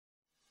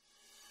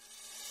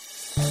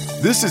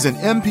This is an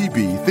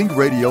MPB Think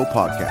Radio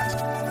podcast.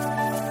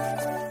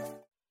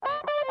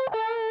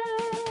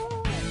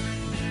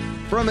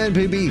 From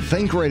MPB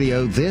Think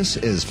Radio, this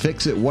is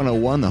Fix It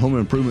 101, the home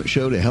improvement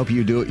show to help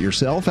you do it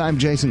yourself. I'm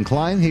Jason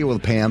Klein, here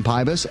with Pam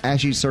Pybus,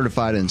 ASHI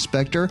certified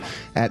inspector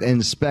at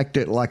Inspect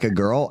It Like a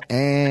Girl.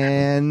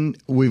 And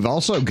we've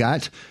also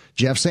got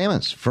Jeff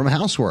Sammons from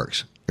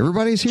Houseworks.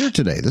 Everybody's here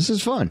today. This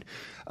is fun.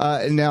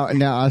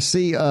 Now I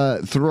see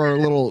through our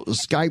little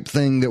Skype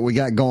thing that we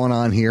got going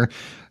on here.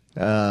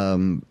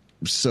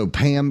 So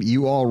Pam,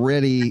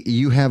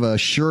 you have a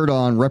shirt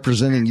on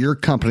representing your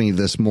company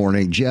this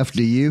morning. Jeff,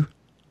 do you?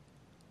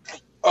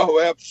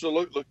 Oh,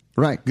 absolutely.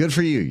 Right. Good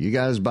for you. You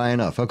guys buy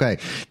enough. Okay.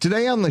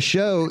 Today on the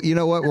show, you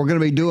know what? We're going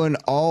to be doing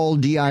all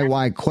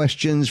DIY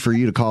questions for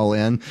you to call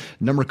in.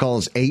 Number call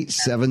is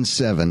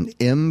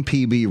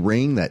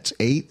 877-MPB-RING. That's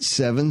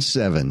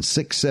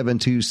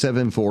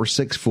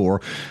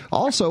 877-672-7464.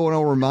 Also, I want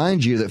to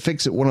remind you that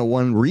Fix It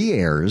 101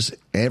 re-airs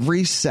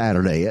every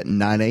Saturday at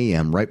 9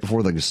 a.m. right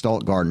before the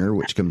Gestalt Gardener,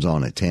 which comes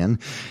on at 10.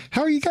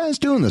 How are you guys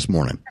doing this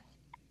morning?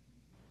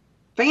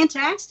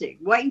 Fantastic.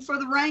 Waiting for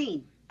the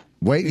rain.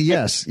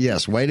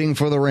 Yes, waiting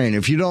for the rain.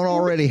 If you don't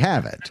already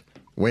have it,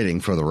 waiting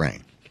for the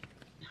rain.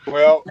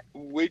 Well,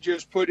 we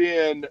just put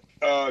in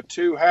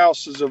 2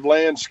 houses of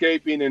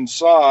landscaping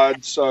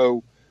inside,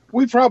 so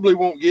we probably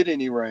won't get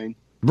any rain.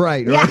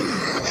 Right. You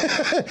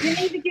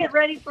need to get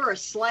ready for a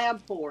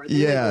slab pour.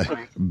 Yeah,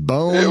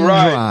 bone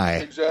right. dry.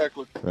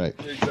 Exactly. Right.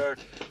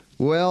 Exactly.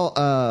 Well,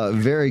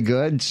 very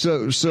good.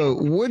 So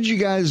what'd you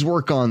guys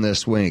work on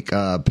this week?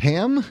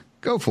 Pam,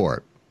 go for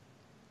it.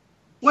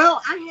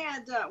 Well, I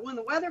had, when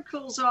the weather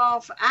cools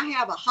off, I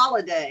have a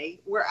holiday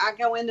where I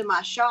go into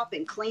my shop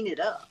and clean it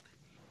up.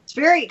 It's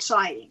very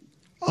exciting.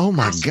 Oh,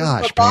 my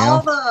gosh,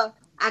 Pam.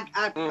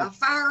 I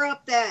fire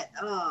up that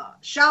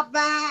shop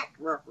vac.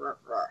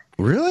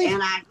 Really?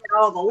 And I get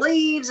all the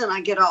leaves and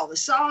I get all the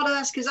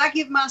sawdust because I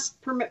give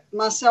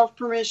myself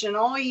permission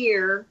all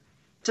year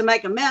to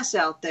make a mess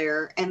out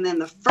there. And then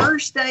the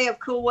first day of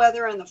cool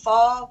weather in the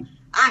fall,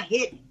 I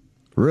hit it.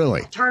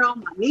 Really? I turn on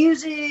my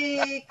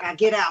music. I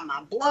get out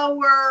my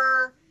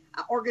blower.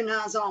 I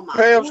organize all my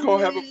Pam's going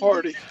to have a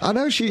party. I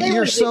know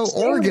you're so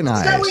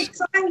organized. So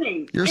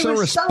exciting. You're so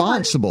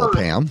responsible,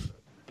 Pam.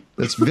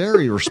 That's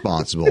very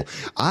responsible.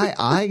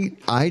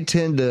 I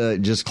tend to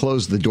just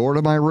close the door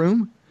to my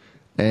room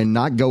and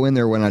not go in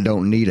there when I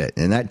don't need it,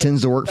 and that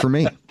tends to work for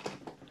me.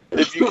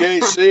 If you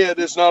can't see it,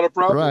 it's not a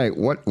problem. Right.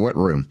 What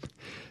room?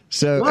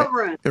 So, what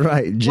room?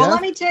 Right, Jeff? Well,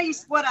 let me tell you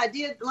what I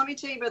did. Let me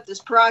tell you about this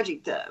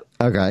project, though.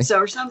 Okay.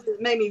 So, something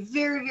that made me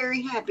very,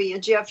 very happy.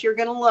 And, Jeff, you're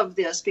going to love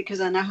this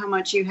because I know how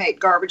much you hate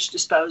garbage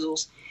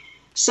disposals.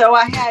 So,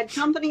 I had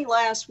company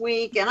last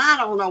week, and I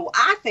don't know.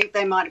 I think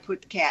they might have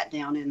put the cat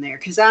down in there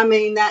because, I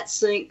mean, that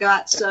sink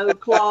got so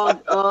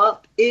clogged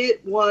up.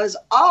 It was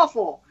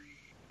awful.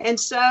 And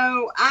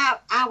so,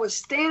 I was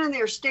standing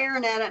there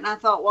staring at it, and I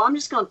thought, well, I'm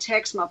just going to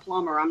text my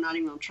plumber. I'm not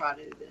even going to try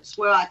to do this.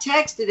 Well, I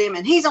texted him,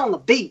 and he's on the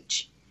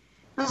beach.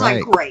 I was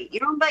like, great.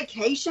 You're on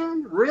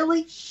vacation?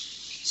 Really?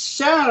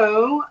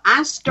 So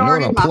I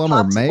started my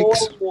pots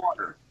boiled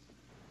water.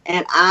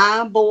 And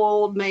I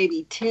boiled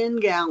maybe 10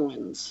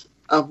 gallons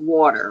of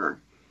water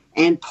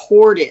and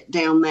poured it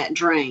down that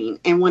drain.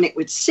 And when it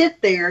would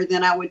sit there,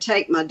 then I would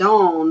take my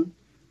Dawn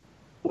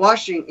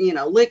washing,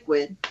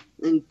 liquid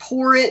and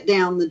pour it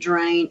down the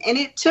drain. And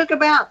it took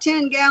about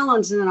 10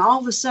 gallons. And then all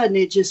of a sudden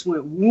it just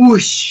went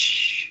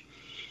whoosh.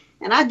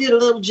 And I did a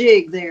little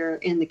jig there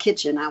in the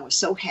kitchen. I was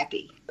so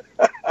happy.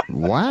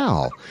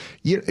 Wow.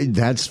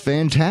 That's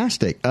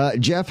fantastic.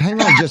 Jeff,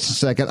 hang on just a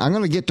second. I'm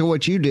going to get to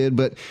what you did,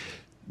 but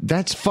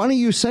that's funny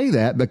you say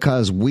that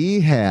because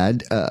we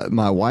had,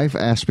 my wife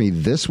asked me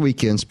this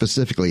weekend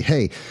specifically,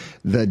 hey,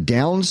 the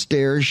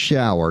downstairs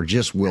shower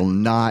just will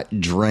not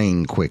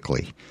drain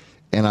quickly.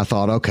 And I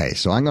thought, okay,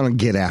 so I'm going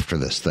to get after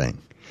this thing.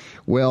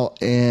 Well,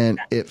 and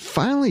it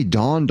finally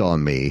dawned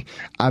on me,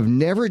 I've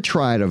never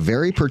tried a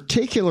very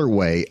particular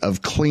way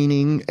of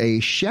cleaning a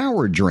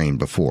shower drain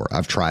before.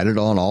 I've tried it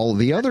on all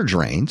the other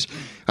drains.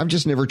 I've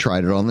just never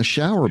tried it on the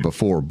shower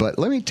before. But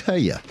let me tell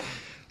you,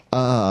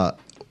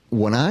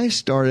 when I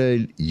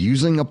started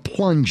using a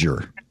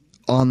plunger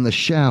on the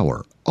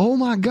shower, oh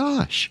my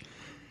gosh,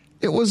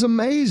 it was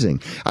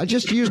amazing. I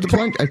just used a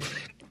plunger.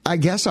 I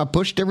guess I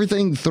pushed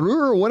everything through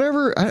or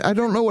whatever. I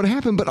don't know what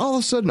happened, but all of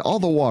a sudden, all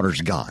the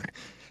water's gone.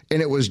 And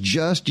it was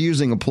just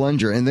using a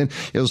plunger. And then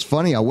it was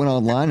funny. I went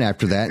online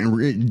after that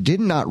and did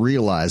not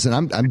realize, and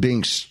I'm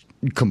being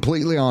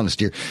completely honest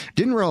here,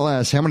 didn't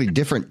realize how many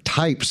different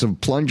types of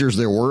plungers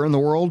there were in the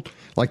world.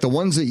 Like the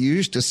ones that you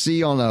used to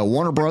see on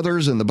Warner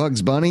Brothers and the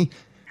Bugs Bunny.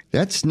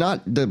 That's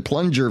not the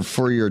plunger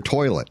for your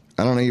toilet.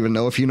 I don't even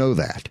know if you know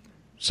that.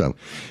 So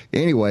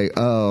anyway.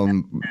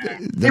 And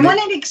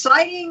wasn't it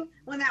exciting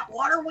when that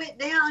water went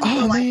down?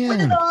 You were like,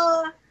 man.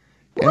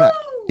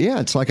 Yeah,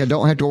 it's like I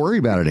don't have to worry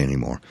about it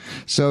anymore.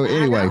 So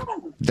anyway,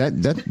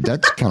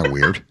 that's kind of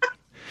weird.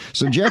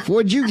 So Jeff,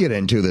 what'd you get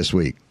into this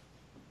week?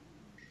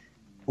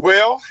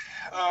 Well,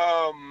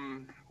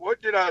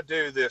 what did I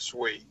do this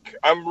week?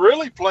 I'm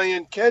really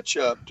playing catch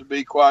up, to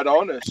be quite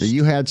honest.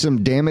 You had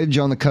some damage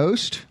on the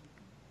coast?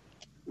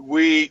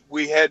 We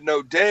had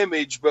no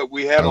damage, but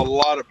we had a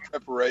lot of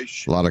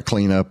preparation. A lot of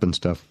cleanup and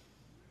stuff.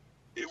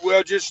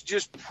 Well, just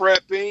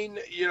prepping,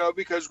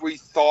 because we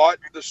thought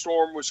the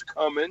storm was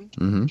coming.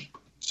 Mm-hmm.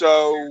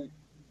 So,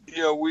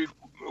 we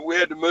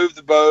had to move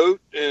the boat,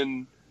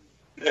 and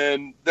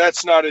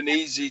that's not an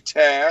easy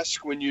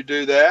task when you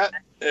do that.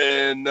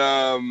 And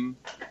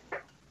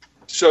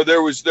so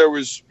there was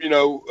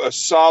a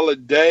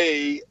solid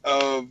day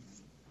of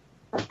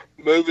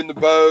moving the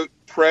boat,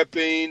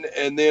 prepping,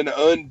 and then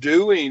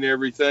undoing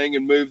everything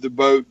and move the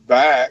boat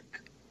back.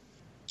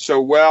 So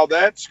while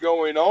that's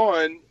going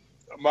on,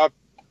 my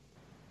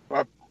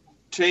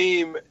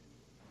team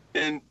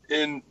in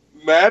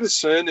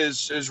Madison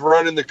is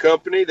running the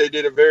company. They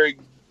did a very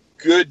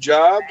good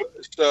job.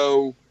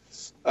 So,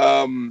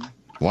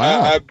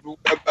 wow,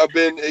 I've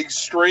been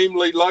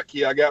extremely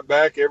lucky. I got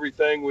back.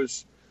 Everything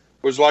was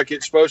like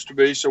it's supposed to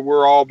be. So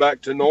we're all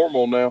back to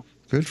normal now.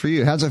 Good for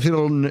you. How's it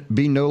feel to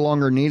be no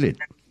longer needed?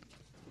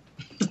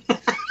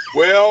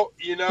 Well,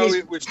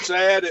 it was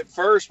sad at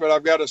first, but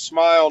I've got a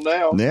smile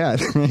now. Yeah,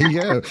 there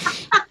you go.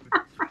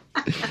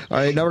 All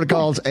right, number to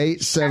call is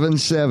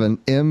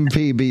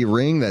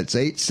 877-MPB-RING. That's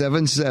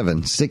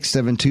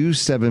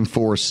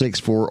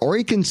 877-672-7464. Or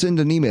you can send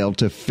an email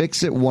to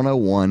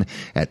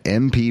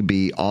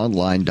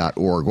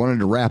fixit101@mpbonline.org. Wanted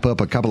to wrap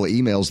up a couple of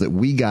emails that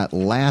we got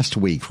last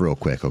week real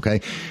quick,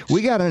 okay?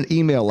 We got an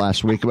email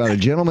last week about a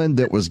gentleman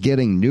that was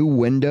getting new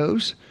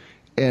windows.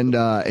 And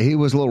he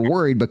was a little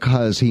worried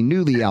because he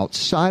knew the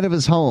outside of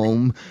his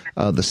home,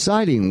 the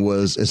siding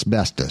was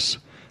asbestos.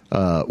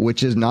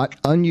 Which is not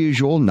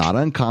unusual, not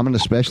uncommon,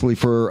 especially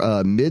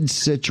for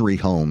mid-century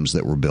homes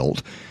that were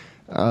built.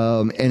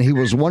 And he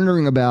was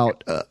wondering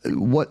about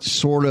what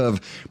sort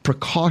of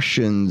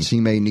precautions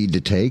he may need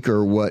to take,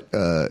 or what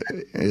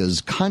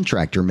his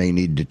contractor may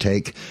need to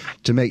take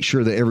to make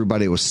sure that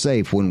everybody was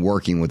safe when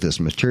working with this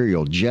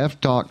material.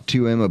 Jeff talked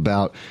to him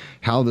about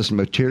how this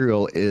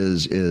material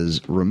is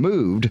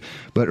removed,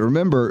 but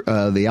remember,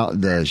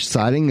 the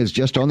siding is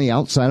just on the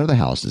outside of the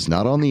house; it's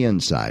not on the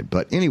inside.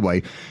 But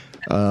anyway.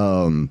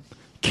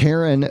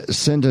 Karen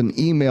sent an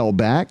email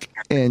back,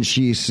 and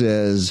she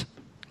says,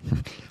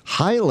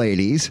 "Hi,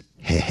 ladies."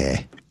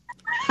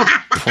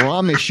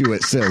 Promise you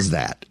it says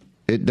that.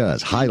 It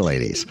does. Hi,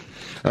 ladies.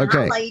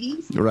 Okay. Hi,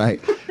 ladies.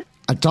 Right.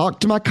 I talked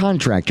to my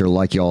contractor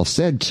like y'all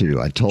said to.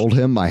 I told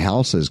him my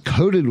house is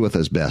coated with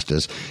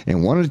asbestos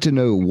and wanted to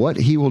know what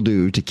he will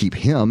do to keep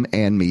him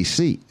and me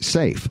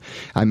safe.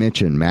 I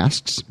mentioned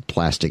masks,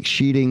 plastic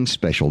sheeting,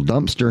 special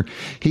dumpster.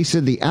 He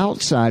said the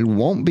outside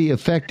won't be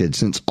affected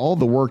since all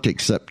the work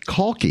except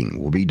caulking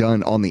will be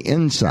done on the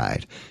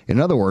inside. In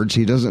other words,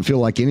 he doesn't feel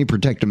like any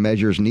protective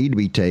measures need to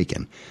be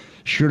taken.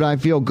 Should I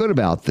feel good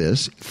about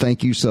this?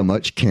 Thank you so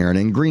much, Karen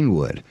in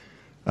Greenwood.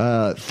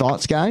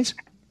 Thoughts, guys?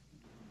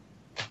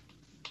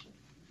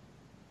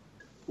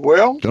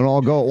 Well, don't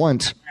all go at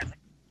once.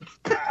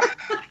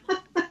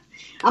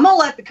 I'm gonna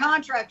let the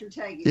contractor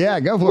take it. Yeah,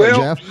 go for it,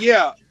 Jeff.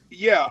 Yeah.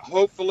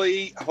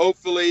 Hopefully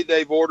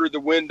they've ordered the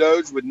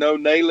windows with no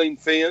nailing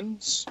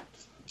fins.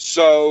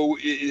 So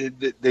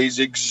he's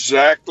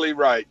exactly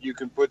right. You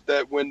can put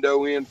that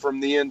window in from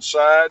the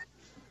inside,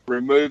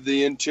 remove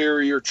the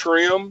interior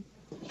trim,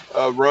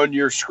 run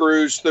your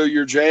screws through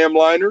your jam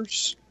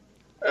liners,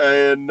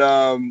 and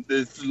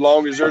as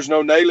long as there's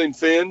no nailing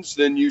fins,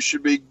 then you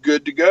should be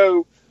good to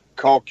go.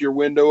 Caulk your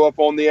window up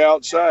on the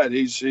outside.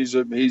 He's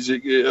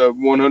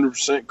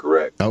 100%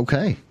 correct.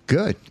 Okay,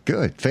 good,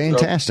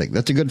 fantastic.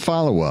 That's a good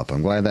follow up.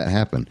 I'm glad that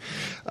happened.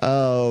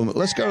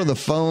 Let's go to the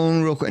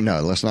phone real quick.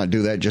 No, let's not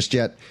do that just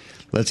yet.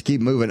 Let's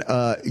keep moving.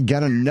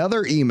 Got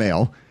another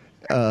email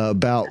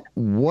about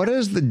what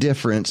is the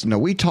difference. Now,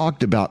 we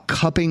talked about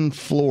cupping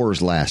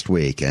floors last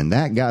week, and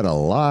that got a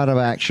lot of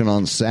action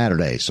on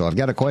Saturday. So I've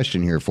got a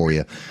question here for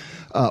you.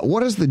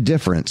 What is the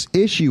difference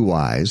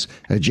issue-wise?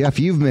 Jeff,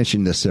 you've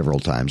mentioned this several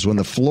times. When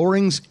the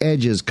flooring's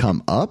edges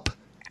come up,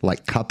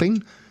 like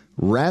cupping,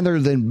 rather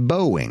than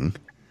bowing,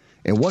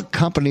 and what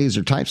companies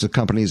or types of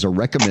companies are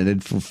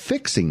recommended for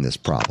fixing this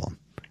problem?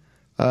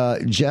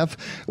 Jeff,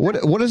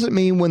 what does it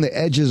mean when the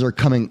edges are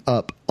coming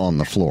up on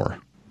the floor?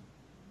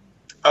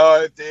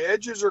 If the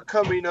edges are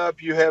coming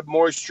up, you have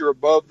moisture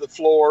above the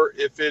floor.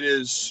 If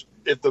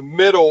the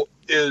middle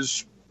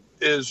is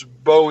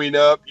bowing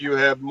up, you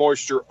have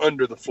moisture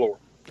under the floor.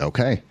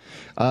 Okay.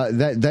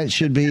 That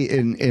should be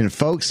in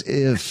folks,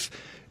 if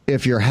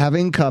you're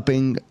having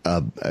cupping,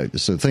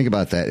 so think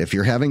about that. If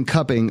you're having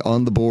cupping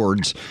on the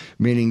boards,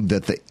 meaning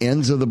that the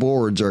ends of the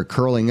boards are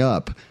curling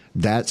up,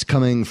 that's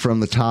coming from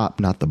the top,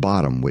 not the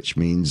bottom, which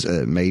means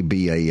it may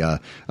be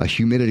a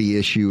humidity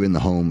issue in the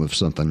home of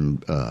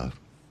something,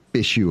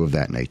 issue of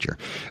that nature.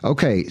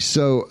 Okay,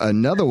 so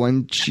another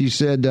one, she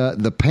said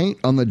the paint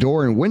on the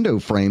door and window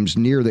frames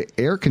near the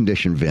air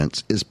condition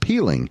vents is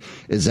peeling.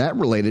 Is that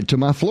related to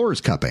my floors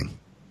cupping?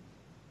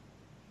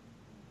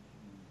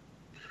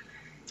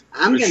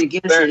 I'm going to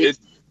guess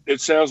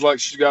it sounds like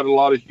she's got a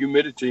lot of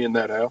humidity in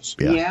that house.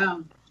 Yeah.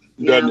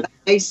 Doesn't it?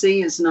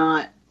 AC is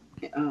not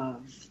That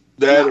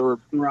not or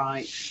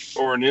right.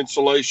 or an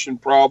insulation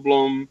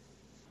problem.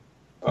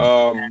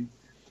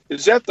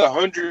 Is that the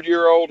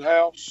 100-year-old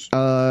house?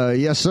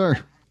 Yes, sir.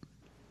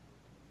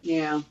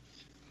 Yeah.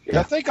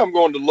 I think I'm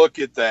going to look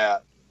at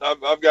that.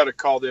 I've got to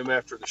call them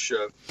after the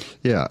show.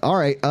 Yeah. All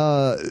right.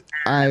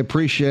 I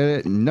appreciate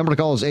it. Number to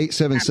call is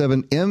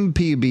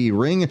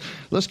 877-MPB-RING.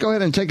 Let's go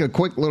ahead and take a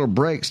quick little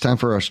break. It's time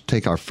for us to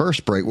take our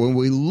first break. When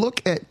we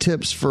look at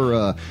tips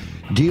for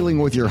dealing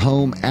with your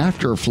home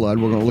after a flood,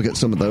 we're going to look at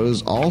some of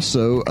those.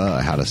 Also,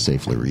 how to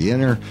safely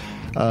reenter.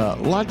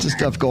 Lots of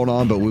stuff going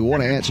on, but we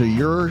want to answer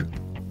your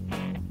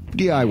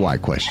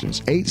DIY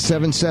questions.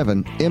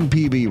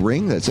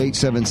 877-MPB-RING. That's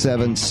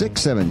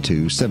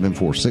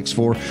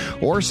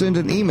 877-672-7464. Or send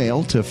an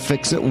email to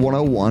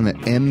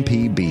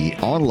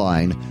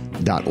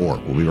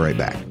fixit101@mpbonline.org. We'll be right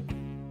back.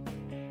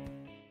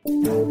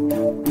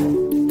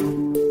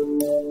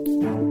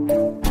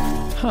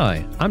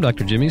 Hi, I'm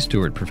Dr. Jimmy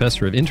Stewart,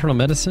 Professor of Internal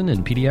Medicine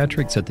and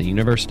Pediatrics at the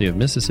University of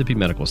Mississippi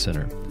Medical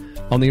Center.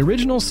 On the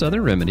original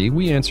Southern Remedy,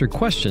 we answer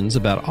questions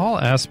about all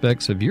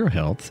aspects of your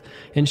health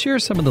and share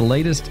some of the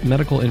latest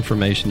medical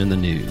information in the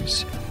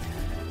news.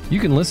 You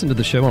can listen to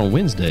the show on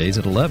Wednesdays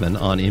at 11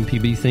 on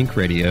MPB Think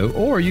Radio,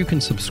 or you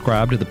can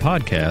subscribe to the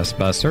podcast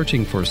by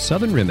searching for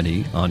Southern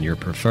Remedy on your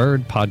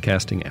preferred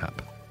podcasting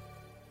app.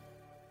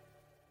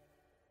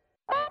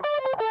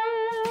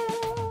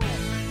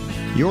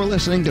 You're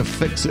listening to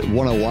Fix It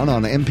 101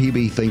 on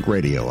MPB Think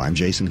Radio. I'm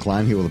Jason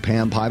Klein here with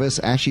Pam Pybus,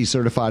 ASHI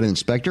certified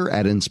inspector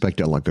at Inspect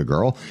It Like a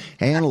Girl,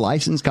 and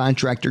licensed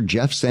contractor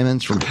Jeff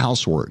Simmons from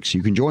Houseworks.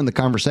 You can join the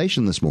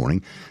conversation this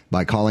morning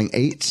by calling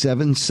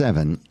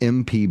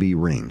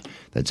 877-MPB-RING.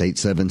 That's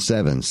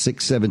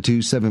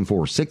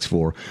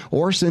 877-672-7464,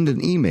 or send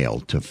an email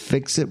to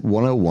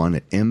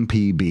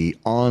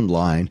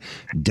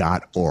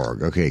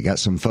fixit101@mpbonline.org. Okay, got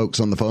some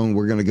folks on the phone.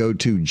 We're going to go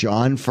to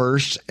John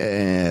first,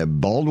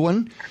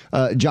 Baldwin.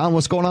 John,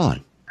 what's going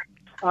on?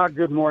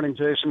 Good morning,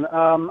 Jason.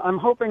 I'm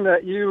hoping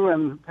that you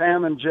and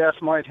Pam and Jeff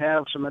might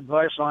have some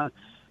advice on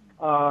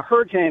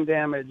hurricane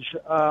damage.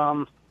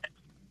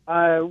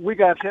 We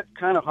got hit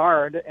kind of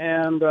hard,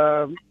 and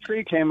a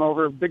tree came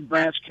over, a big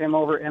branch came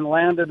over and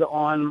landed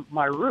on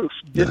my roof.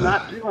 Did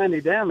not do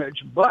any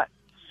damage, but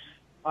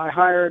I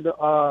hired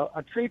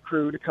a tree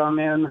crew to come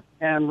in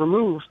and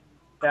remove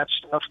that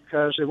stuff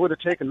because it would have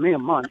taken me a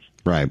month.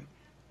 Right.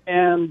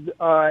 And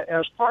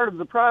as part of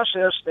the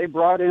process, they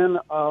brought in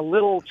a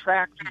little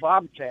tracked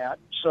bobcat.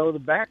 So the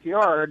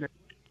backyard,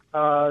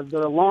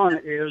 the lawn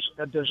is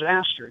a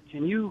disaster.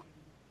 Can you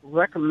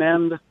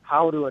recommend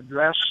how to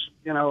address,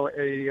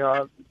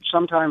 a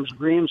sometimes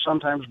green,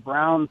 sometimes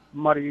brown,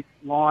 muddy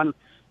lawn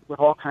with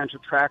all kinds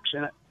of tracks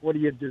in it? What do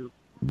you do?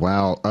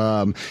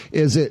 Wow.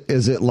 Is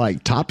it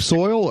like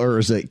topsoil, or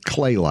is it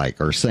clay-like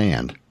or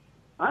sand?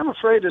 I'm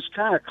afraid it's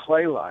kind of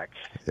clay-like.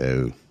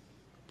 Oh.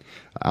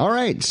 All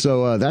right,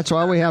 so that's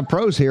why we have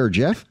pros here,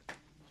 Jeff.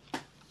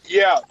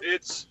 Yeah,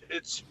 it's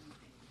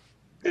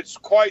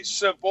quite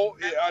simple.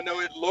 I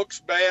know it looks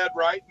bad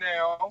right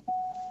now.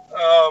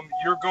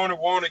 You're going to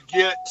want to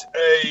get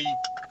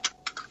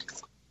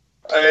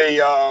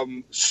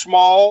a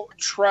small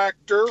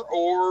tractor,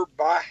 or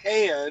by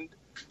hand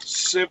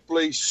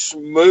simply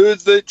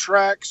smooth the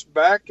tracks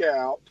back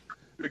out,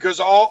 because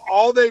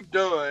all they've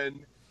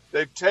done,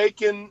 they've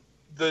taken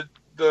the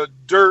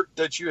dirt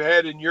that you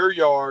had in your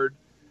yard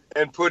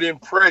and put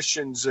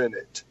impressions in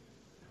it.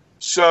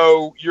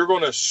 So you're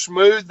going to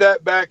smooth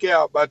that back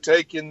out by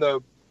taking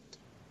the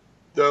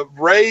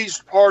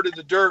raised part of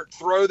the dirt,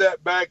 throw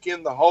that back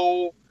in the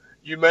hole.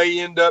 You may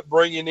end up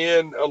bringing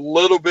in a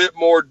little bit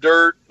more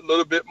dirt, a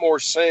little bit more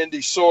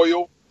sandy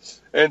soil,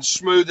 and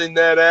smoothing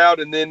that out,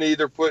 and then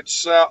either put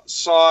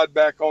sod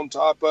back on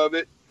top of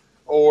it,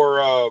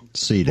 or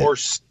seed it, or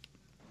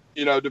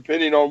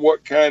depending on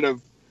what kind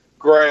of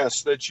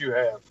grass that you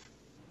have.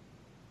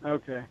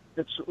 Okay,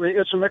 it's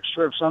a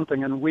mixture of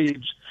something and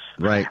weeds.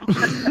 Right.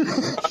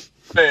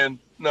 Man,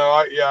 no,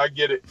 I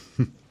get it.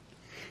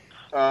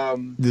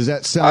 Does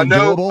that sound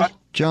doable,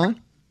 John?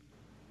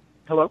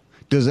 Hello?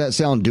 Does that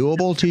sound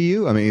doable to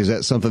you? I mean, is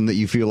that something that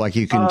you feel like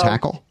you can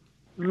tackle?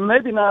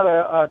 Maybe not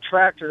a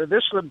tractor.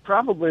 This would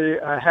probably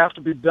have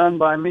to be done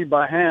by me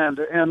by hand.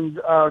 And,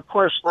 of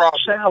course,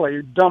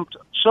 Sally dumped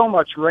so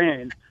much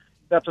rain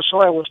that the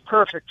soil was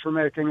perfect for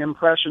making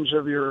impressions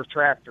of your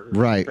tractor.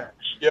 Right.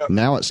 Yep.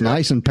 Now it's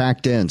nice and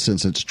packed in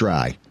since it's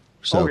dry.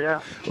 So,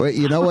 yeah. Well,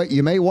 you know what?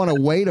 You may want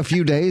to wait a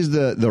few days.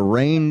 The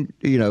rain,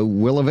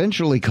 will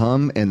eventually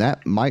come, and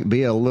that might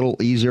be a little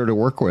easier to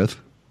work with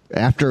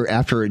after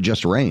it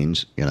just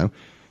rains, I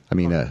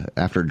mean,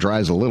 after it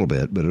dries a little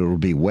bit, but it'll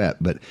be wet.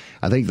 But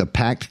I think the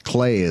packed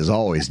clay is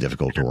always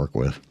difficult to work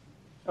with.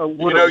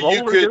 Would a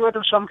roller do it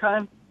of some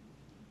kind?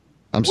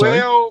 I'm sorry?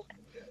 Well,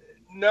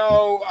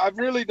 no, I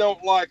really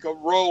don't like a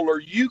roller.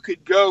 You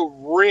could go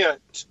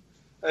rent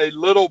a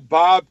little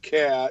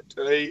bobcat,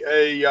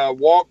 a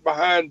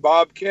walk-behind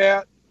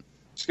bobcat.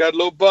 It's got a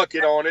little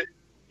bucket on it.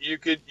 You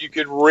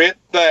could rent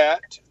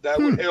that. That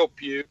would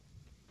help you.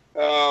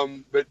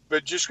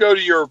 But just go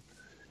to your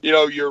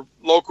your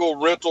local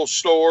rental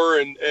store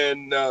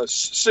and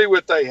see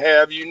what they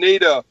have. You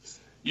need a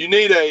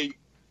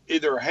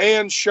either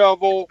hand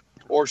shovel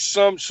or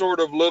some sort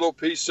of little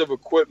piece of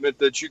equipment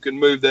that you can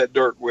move that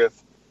dirt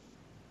with.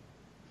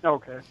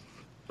 Okay.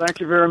 Thank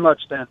you very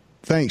much, Dan.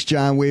 Thanks,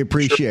 John. We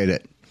appreciate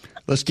it.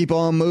 Let's keep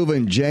on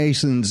moving.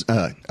 Jason's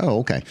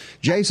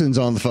Jason's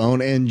on the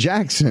phone. And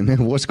Jackson,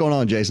 what's going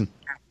on, Jason?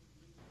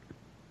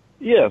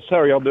 Yes, how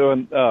are y'all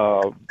doing?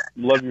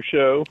 Love your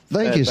show.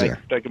 Thank you, sir.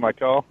 Thanks for taking my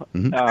call.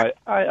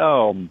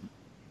 Mm-hmm.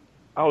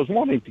 I was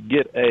wanting to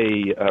get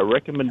a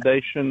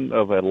recommendation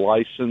of a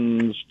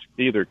licensed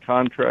either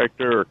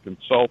contractor or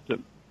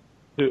consultant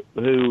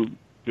who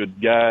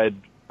could guide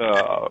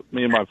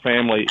me and my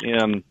family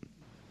in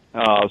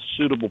a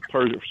suitable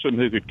person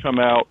who could come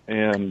out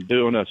and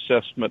do an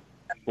assessment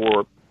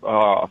for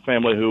a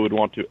family who would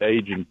want to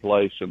age in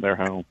place in their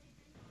home.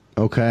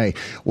 Okay.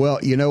 Well,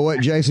 you know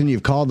what, Jason,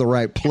 you've called the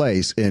right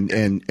place.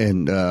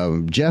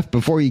 And Jeff,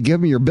 before you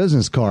give me your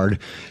business card,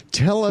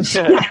 tell us.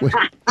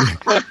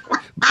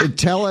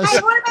 Tell us. Hey,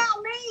 what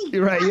about me?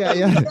 Right? Yeah.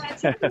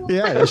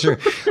 Yeah. Sure.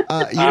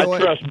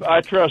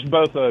 I trust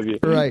both of you.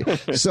 Right.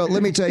 So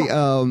let me tell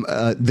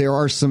you, there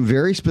are some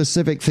very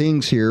specific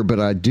things here, but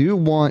I do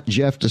want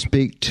Jeff to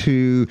speak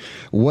to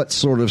what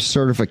sort of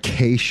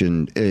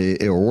certification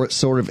or what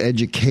sort of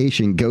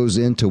education goes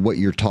into what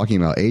you're talking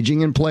about.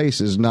 Aging in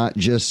place is not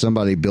just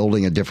somebody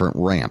building a different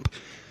ramp.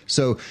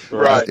 So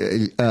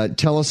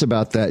tell us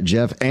about that,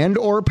 Jeff, and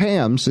or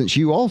Pam, since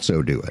you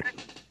also do it.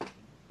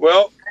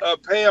 Well,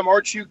 Pam,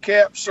 aren't you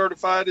CAP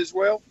certified as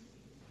well?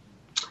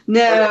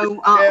 No,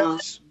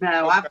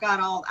 no. I've got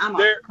I'm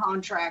a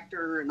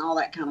contractor and all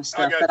that kind of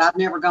stuff, but I've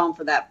never gone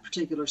for that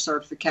particular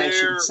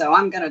certification. So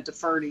I'm going to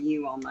defer to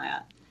you on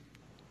that.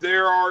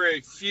 There are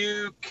a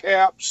few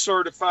CAP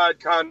certified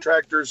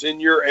contractors in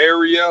your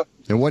area.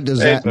 And what does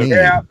that mean?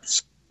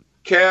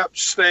 CAP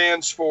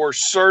stands for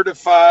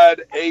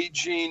Certified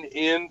Aging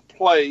in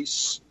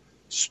Place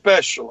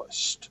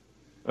Specialist.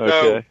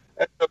 Okay.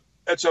 So,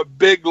 that's a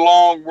big,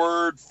 long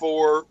word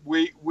for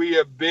we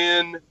have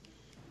been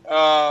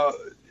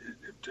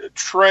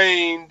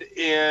trained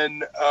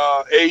in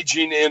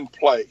aging in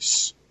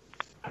place.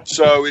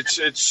 So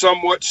it's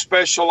somewhat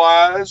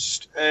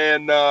specialized,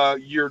 and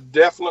you're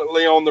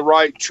definitely on the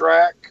right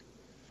track.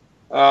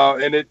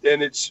 And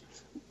it's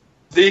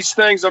these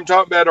things I'm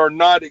talking about are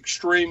not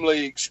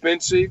extremely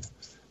expensive,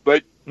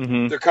 but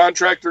the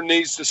contractor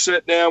needs to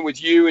sit down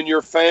with you and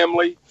your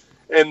family,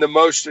 and the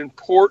most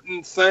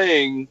important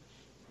thing,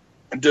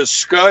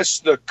 discuss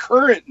the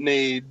current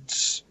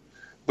needs,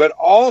 but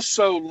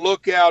also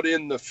look out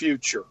in the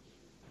future.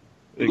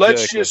 Exactly.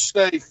 Let's just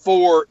say,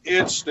 for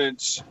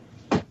instance,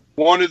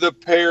 one of the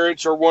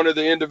parents or one of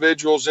the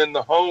individuals in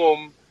the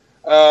home,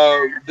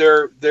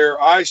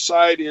 their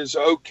eyesight is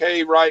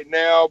okay right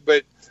now,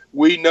 but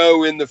we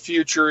know in the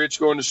future it's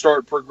going to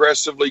start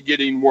progressively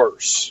getting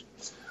worse.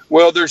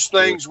 Well, there's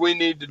things we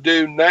need to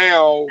do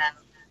now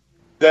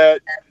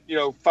that,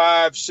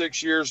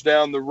 5-6 years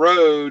down the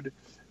road,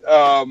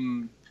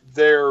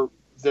 their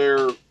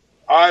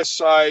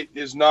eyesight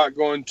is not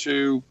going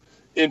to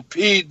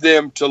impede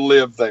them to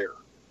live there.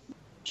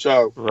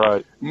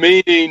 So,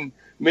 meaning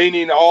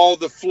all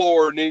the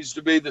floor needs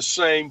to be the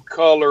same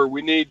color.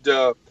 We need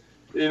to,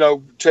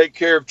 take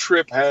care of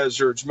trip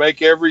hazards,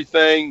 make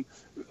everything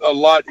a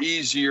lot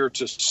easier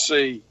to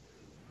see.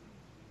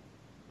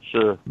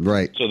 Sure.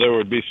 Right. So there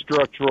would be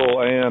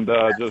structural and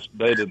just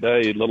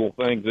day-to-day little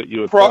things that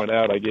you would point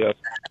out, I guess.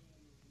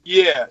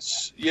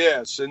 Yes.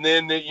 And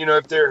then,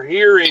 if their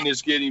hearing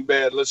is getting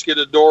bad, let's get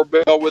a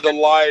doorbell with a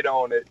light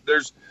on it.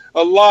 There's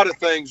a lot of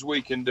things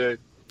we can do.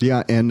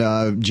 Yeah,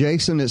 and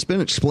Jason, it's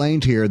been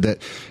explained here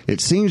that it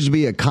seems to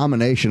be a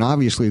combination.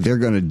 Obviously, they're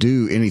going to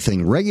do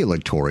anything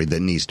regulatory that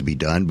needs to be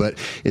done, but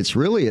it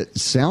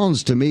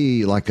sounds to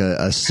me like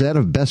a set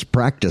of best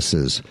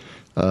practices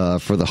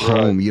for the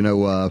home,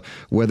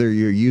 whether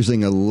you're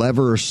using a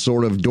lever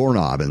sort of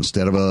doorknob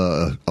instead of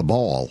a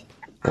ball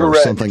or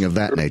something of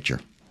that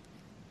nature.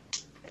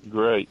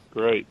 Great.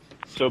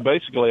 So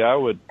basically,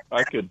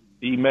 I could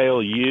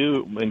email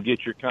you and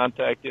get your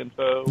contact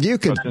info. You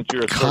can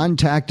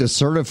contact a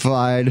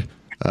certified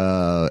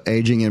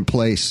aging in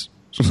place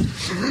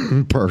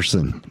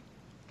person.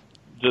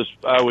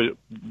 I would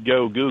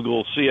go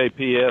Google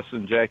CAPS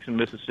in Jackson,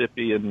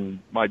 Mississippi, and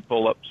might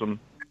pull up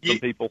some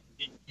people.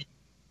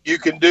 You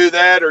can do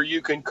that, or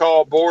you can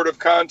call Board of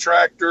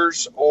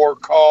Contractors or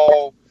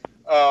call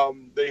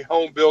the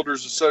Home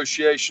Builders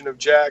Association of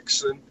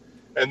Jackson,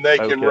 and they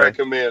can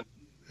recommend.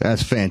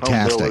 That's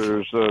fantastic. Home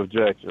Builders of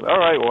Jackson. All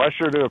right. Well, I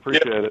sure do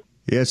appreciate it.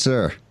 Yes,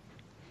 sir.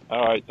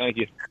 All right. Thank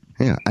you.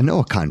 Yeah, I know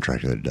a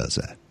contractor that does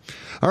that.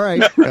 All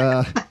right.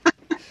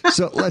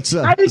 So let's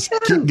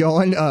keep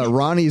going.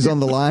 Ronnie's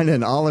on the line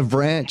in Olive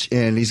Branch,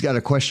 and he's got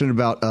a question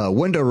about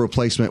window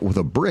replacement with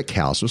a brick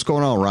house. What's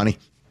going on, Ronnie?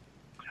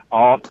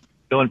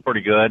 Doing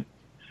pretty good.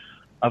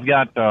 I've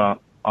got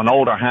an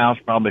older house,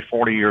 probably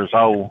 40 years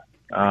old.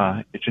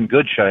 It's in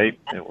good shape.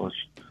 It was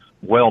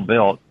well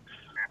built,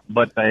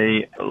 but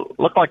they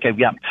look like they've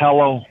got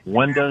pillow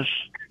windows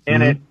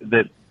in it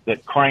that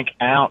that crank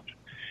out,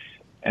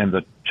 and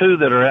the two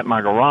that are at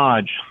my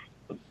garage,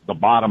 the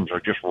bottoms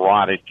are just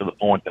rotted to the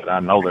point that I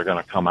know they're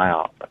going to come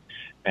out.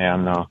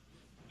 And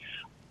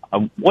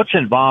what's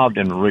involved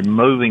in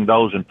removing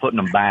those and putting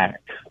them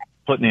back,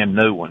 putting in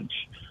new ones?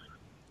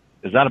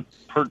 Is that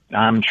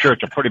I'm sure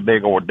it's a pretty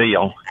big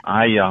ordeal.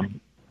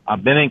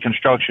 I've been in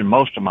construction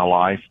most of my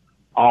life,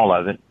 all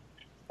of it,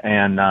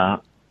 and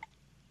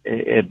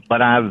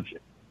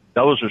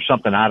those are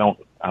something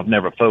I've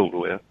never fooled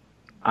with.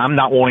 I'm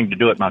not wanting to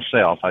do it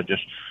myself. I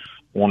just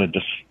wanted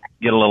to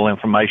get a little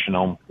information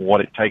on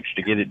what it takes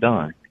to get it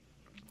done.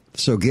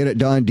 So get it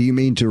done, do you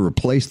mean to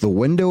replace the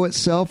window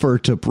itself or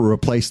to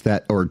replace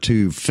that or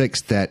to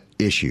fix that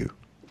issue?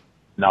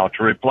 No,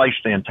 to replace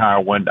the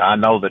entire window. I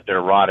know that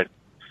they're rotted.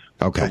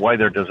 Okay. The way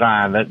they're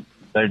designed, that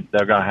they're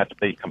going to have to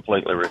be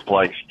completely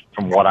replaced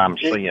from what I'm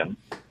seeing.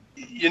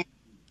 You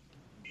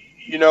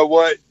know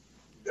what?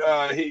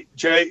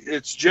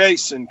 It's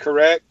Jason,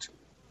 correct?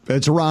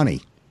 It's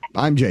Ronnie.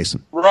 I'm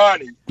Jason.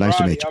 Ronnie. Nice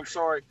to meet you. I'm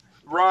sorry.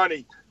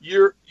 Ronnie,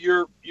 you're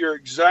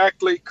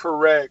exactly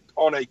correct.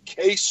 On a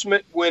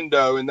casement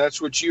window, and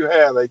that's what you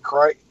have, a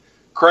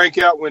crank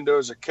out window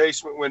is a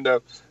casement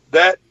window.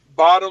 That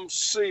bottom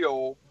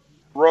seal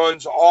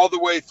runs all the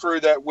way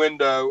through that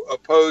window,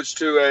 opposed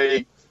to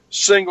a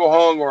single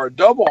hung or a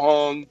double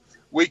hung,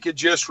 we could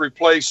just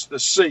replace the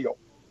seal.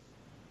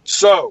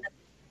 So,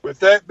 with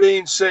that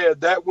being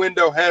said, that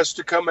window has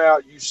to come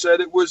out. You said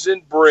it was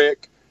in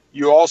brick.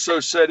 You also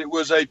said it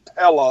was a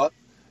Pella,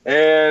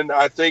 and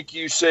I think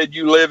you said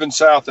you live in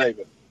South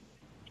Haven.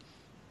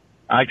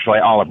 Actually,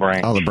 Olive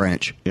Branch. Olive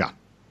Branch, yeah.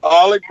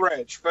 Olive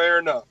Branch, fair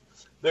enough.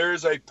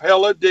 There's a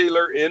Pella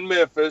dealer in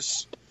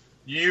Memphis.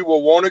 You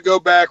will want to go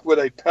back with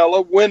a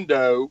Pella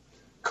window.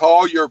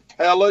 Call your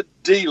Pella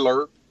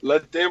dealer.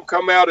 Let them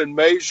come out and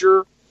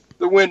measure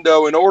the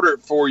window and order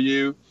it for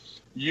you.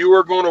 You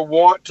are going to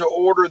want to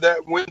order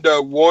that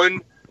window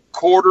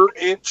 1/4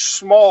 inch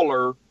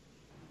smaller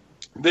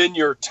than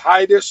your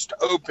tightest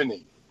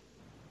opening.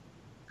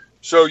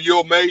 So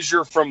you'll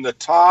measure from the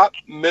top,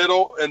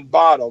 middle, and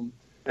bottom.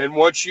 And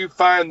once you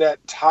find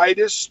that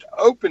tightest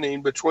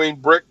opening between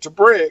brick to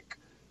brick,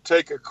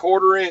 take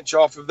 1/4 inch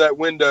off of that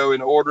window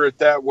and order it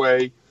that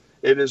way.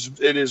 It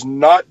is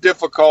not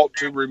difficult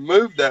to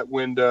remove that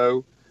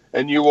window,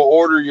 and you will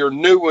order your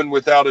new one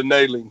without a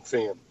nailing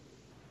fin.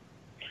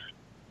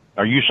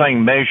 Are you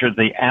saying measure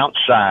the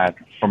outside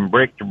from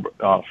brick to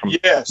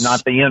yes,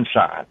 not the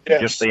inside,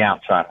 yes, just the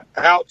outside?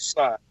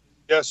 Outside,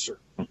 yes, sir.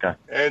 Okay.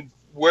 And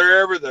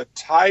wherever the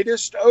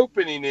tightest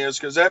opening is,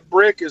 because that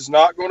brick is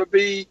not going to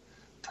be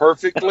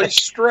perfectly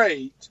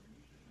straight,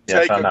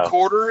 yes, take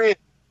 1/4 inch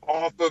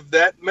off of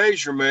that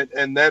measurement,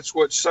 and that's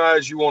what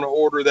size you want to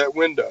order that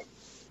window.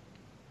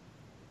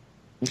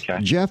 Okay.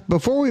 Jeff,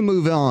 before we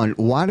move on,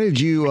 why did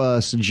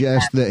you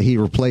suggest that he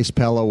replace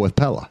Pella with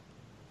Pella?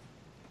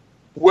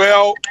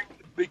 Well,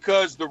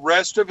 because the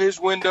rest of his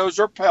windows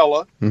are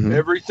Pella. Mm-hmm.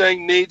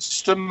 Everything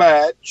needs to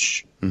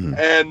match. Mm-hmm.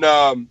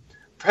 And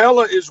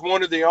Pella is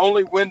one of the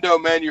only window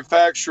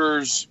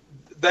manufacturers.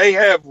 They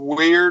have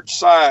weird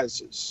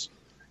sizes.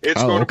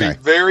 It's going to be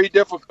very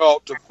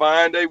difficult to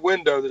find a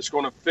window that's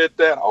going to fit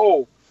that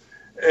hole.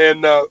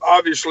 And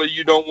obviously,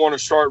 you don't want to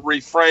start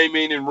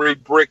reframing and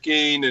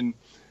re-bricking, and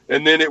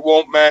then it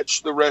won't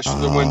match the rest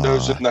of the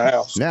windows in the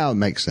house. Now it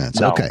makes sense.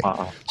 No, okay.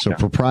 So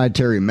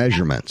proprietary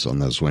measurements on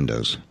those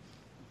windows.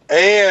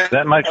 And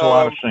that makes a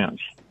lot of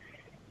sense.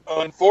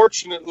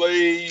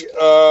 Unfortunately,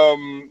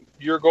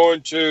 you're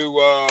going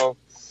to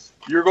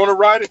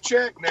write a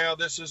check now.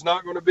 This is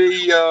not going to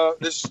be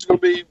this is going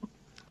to be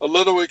a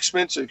little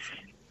expensive.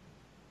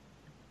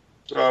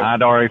 So,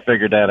 I'd already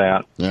figured that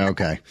out.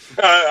 Okay.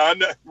 I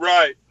know,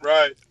 right.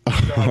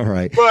 All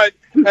right. But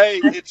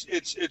hey,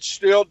 it's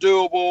still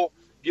doable.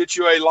 Get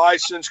you a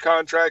licensed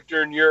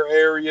contractor in your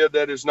area.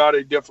 That is not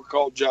a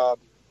difficult job.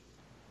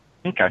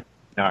 Okay.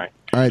 All right.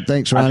 All right.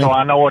 Thanks, Ronnie. So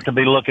I know what to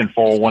be looking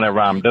for whenever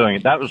I'm doing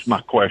it. That was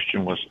my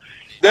question.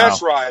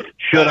 That's right.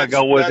 Should I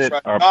go with it,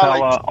 or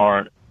Pella,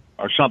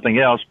 or something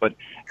else?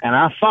 And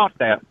I thought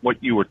that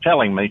what you were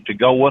telling me to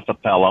go with a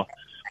Pella,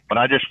 but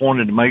I just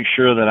wanted to make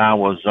sure that I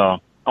was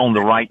on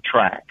the right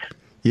track.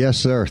 Yes,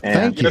 sir.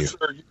 Thank you. Yes,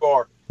 sir. You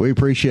are. We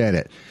appreciate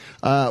it.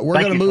 We're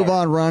going to move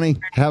on, Ronnie.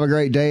 Have a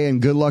great day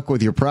and good luck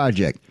with your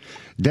project.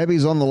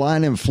 Debbie's on the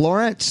line in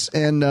Florence,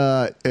 and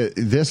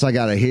this I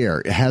got to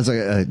hear.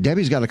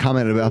 Debbie's got a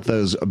comment about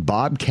those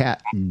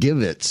bobcat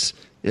divots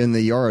in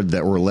the yard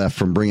that were left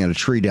from bringing a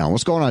tree down.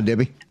 What's going on,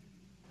 Debbie?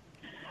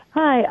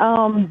 Hi.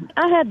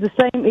 I had the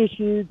same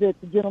issue that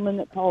the gentleman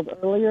that called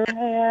earlier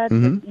had.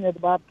 Mm-hmm. The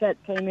bobcat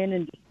came in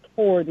and just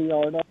tore the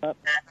yard up.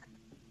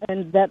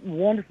 And that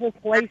wonderful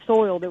clay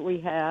soil that we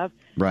have.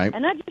 Right.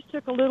 And I just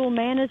took a little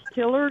Manus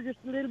tiller, just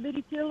a little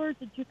bitty tiller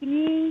that you can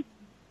use,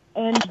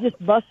 and just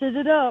busted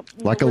it up.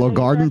 Like a little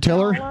garden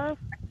tiller?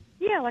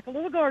 Yeah, like a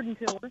little garden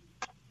tiller.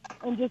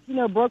 And just,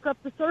 broke up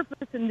the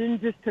surface and then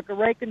just took a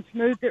rake and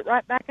smoothed it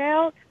right back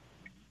out.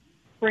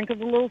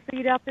 Sprinkled a little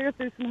seed out there,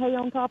 threw some hay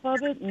on top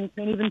of it, and you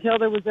can't even tell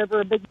there was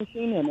ever a big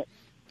machine in it.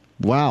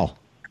 Wow.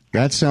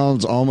 That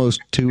sounds almost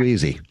too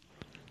easy.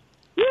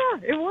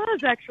 it was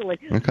actually.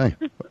 Okay.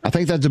 I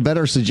think that's a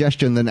better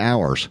suggestion than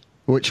ours,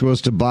 which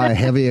was to buy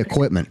heavy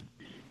equipment.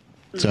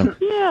 So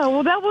Yeah,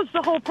 well, that was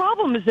the whole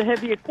problem, is the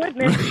heavy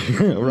equipment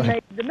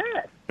made the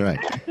mess. Right.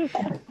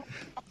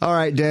 All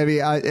right,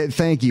 Debbie,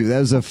 thank you. That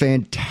was a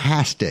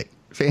fantastic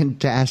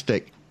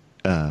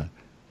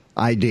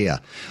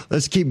idea.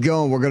 Let's keep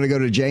going. We're going to go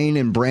to Jane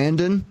and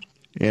Brandon.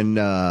 And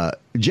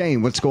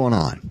Jane, what's going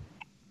on?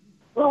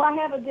 Well, I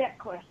have a deck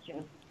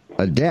question.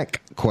 A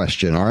deck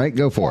question. All right,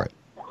 go for it.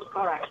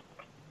 All right.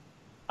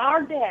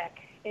 Our deck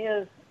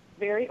is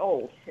very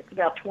old. It's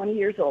about 20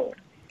 years old.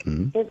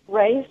 Mm-hmm. It's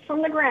raised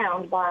from the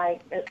ground by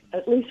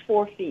at least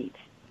 4 feet.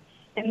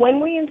 And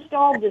when we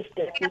installed this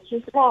deck, which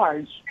is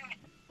large,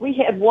 we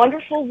had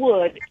wonderful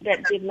wood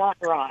that did not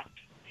rot.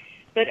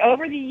 But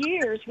over the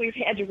years, we've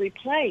had to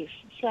replace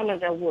some of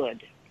the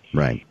wood.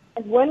 Right.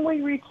 And when we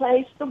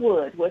replace the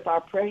wood with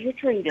our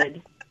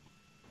pressure-treated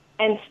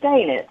and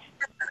stain it,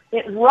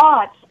 it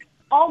rots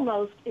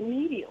almost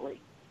immediately.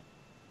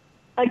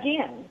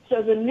 Again,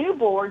 so the new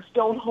boards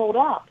don't hold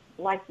up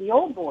like the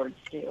old boards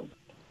do.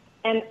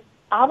 And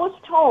I was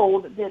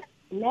told that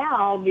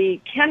now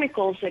the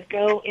chemicals that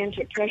go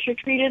into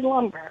pressure-treated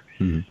lumber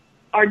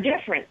are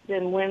different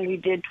than when we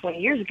did 20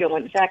 years ago.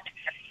 In fact,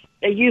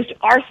 they used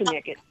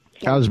arsenic.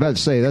 I was about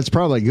to say, that's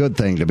probably a good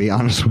thing, to be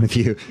honest with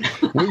you.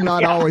 We've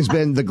not always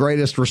been the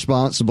greatest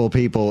responsible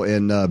people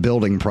in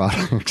building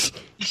products.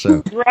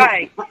 So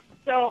Right.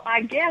 So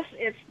I guess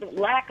it's the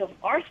lack of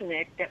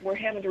arsenic that we're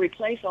having to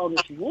replace all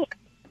this wood.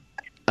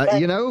 I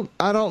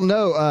don't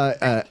know.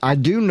 I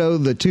do know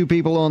the two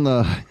people on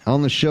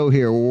the show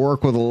here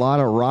work with a lot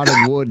of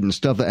rotted wood and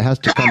stuff that has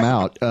to come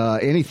out.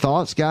 Any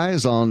thoughts,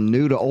 guys, on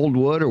new to old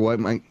wood or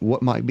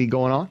what might be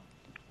going on?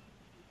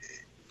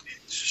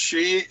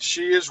 She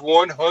is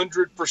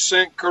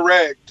 100%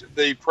 correct.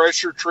 The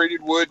pressure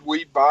treated wood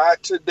we buy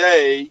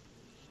today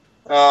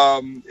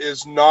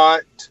is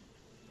not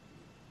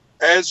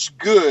as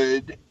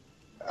good.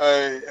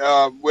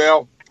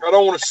 Well, I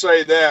don't want to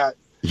say that.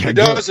 It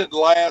doesn't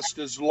last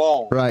as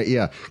long. Right,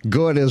 yeah.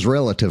 Good is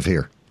relative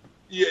here.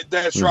 Yeah,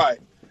 that's right.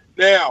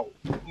 Now,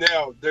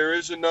 there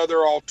is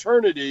another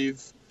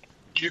alternative.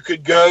 You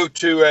could go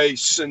to a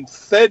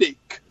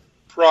synthetic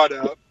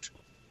product,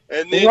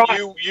 and then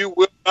you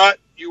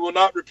will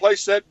not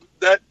replace that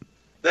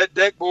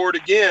deck board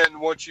again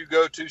once you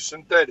go to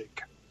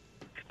synthetic.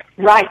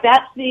 Right.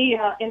 That's the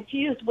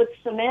infused with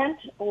cement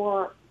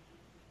or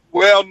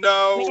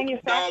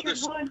manufactured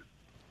wood.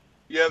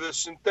 Yeah, the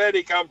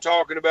synthetic I'm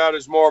talking about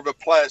is more of a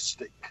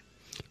plastic.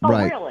 Oh,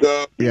 right. Really?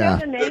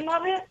 The name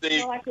of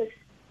it?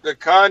 The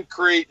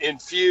concrete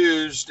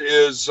infused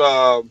is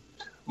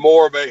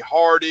more of a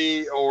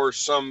Hardy or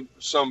some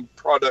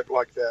product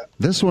like that.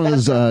 This one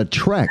is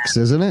Trex,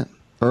 isn't it?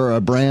 Or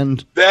a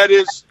brand? That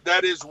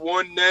is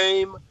one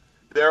name.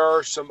 There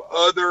are some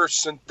other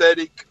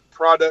synthetic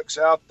products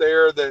out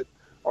there that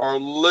are a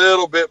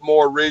little bit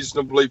more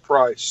reasonably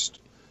priced.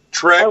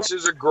 Trex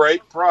is a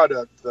great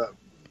product, though.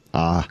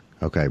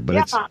 Okay, but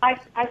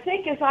I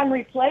think as I'm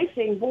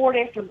replacing board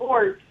after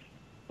board,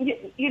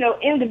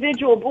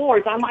 individual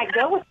boards, I might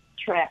go with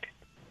Trex.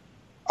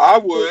 I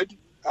would.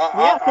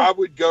 I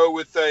would go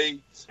with a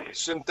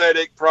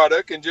synthetic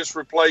product and just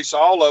replace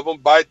all of them.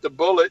 Bite the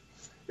bullet.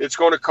 It's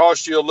going to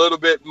cost you a little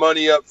bit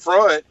money up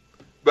front,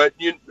 but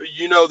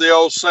you know the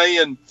old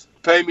saying,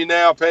 "Pay me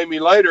now, pay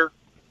me later."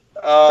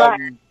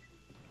 Right.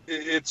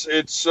 It's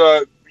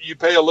you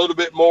pay a little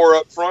bit more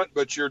up front,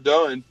 but you're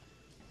done.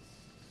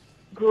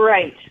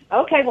 Great.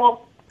 Okay,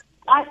 well,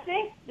 I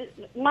think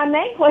my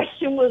main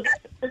question was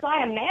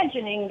I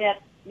imagining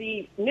that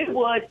the new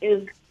wood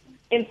is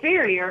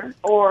inferior,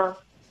 or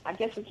I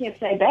guess we can't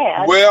say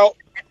bad. Well,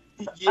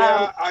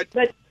 yeah,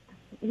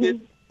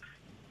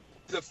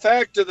 the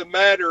fact of the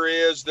matter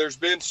is there's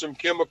been some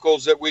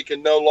chemicals that we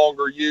can no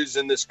longer use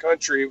in this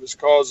country. It was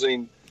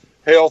causing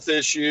health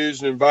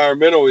issues and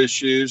environmental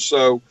issues.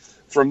 So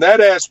from that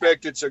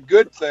aspect, it's a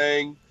good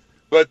thing.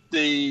 But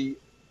the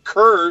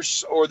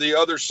curse or the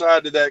other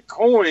side of that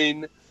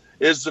coin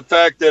is the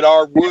fact that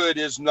our wood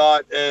is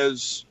not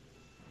as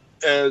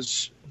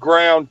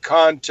ground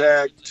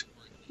contact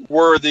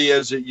worthy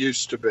as it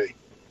used to be.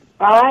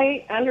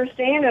 I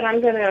understand, and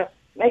I'm going to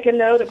make a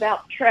note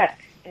about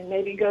Trek and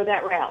maybe go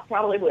that route.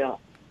 Probably will.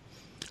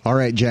 All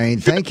right, Jane.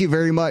 Thank you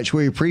very much.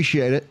 We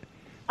appreciate it.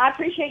 I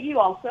appreciate you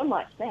all so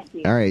much. Thank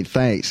you. All right,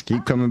 thanks.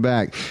 Keep coming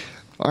back.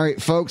 All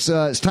right, folks,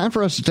 it's time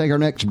for us to take our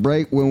next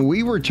break. When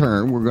we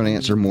return, we're going to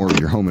answer more of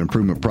your home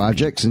improvement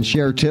projects and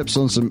share tips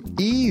on some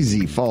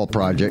easy fall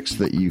projects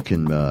that you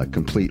can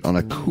complete on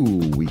a cool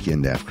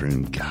weekend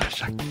afternoon.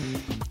 Gosh,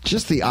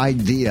 just the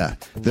idea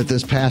that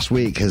this past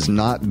week has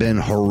not been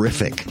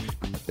horrific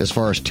as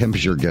far as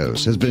temperature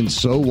goes has been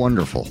so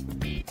wonderful.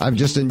 I've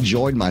just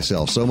enjoyed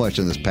myself so much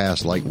in this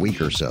past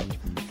week or so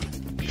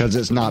because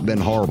it's not been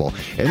horrible.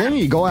 And then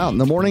you go out in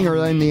the morning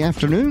or in the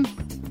afternoon,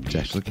 it's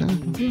actually kind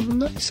of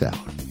nice out.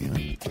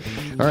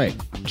 All right,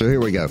 So here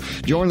we go.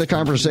 Join the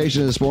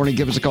conversation this morning.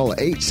 Give us a call at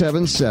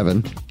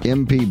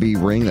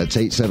 877-MPB-RING. That's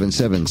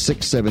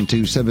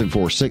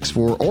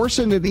 877-672-7464. Or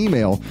send an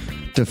email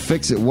to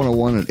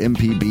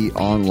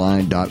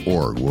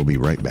fixit101@mpbonline.org. We'll be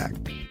right back.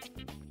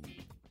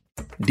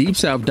 Deep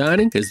South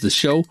Dining is the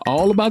show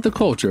all about the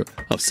culture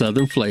of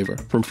Southern flavor,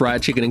 from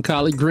fried chicken and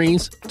collard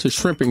greens to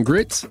shrimp and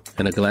grits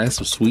and a glass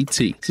of sweet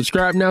tea.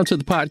 Subscribe now to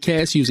the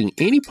podcast using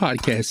any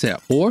podcast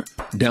app or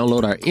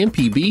download our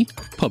MPB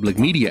Public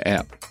Media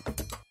app.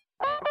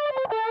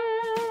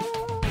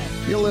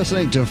 You're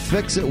listening to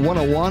Fix It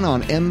 101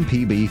 on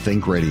MPB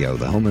Think Radio,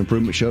 the home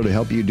improvement show to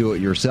help you do it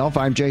yourself.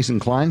 I'm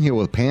Jason Klein here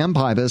with Pam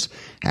Pybus,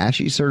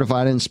 ASHI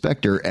certified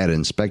inspector at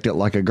Inspect It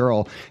Like a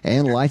Girl,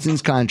 and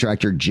licensed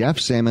contractor Jeff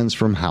Sammons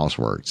from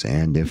Houseworks.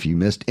 And if you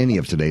missed any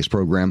of today's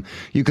program,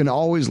 you can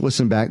always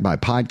listen back by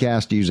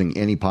podcast using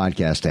any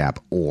podcast app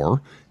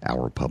or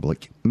our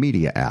public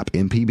media app,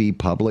 MPB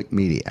Public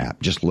Media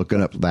app. Just look it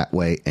up that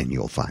way and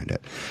you'll find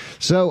it.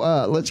 So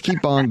let's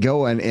keep on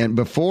going. And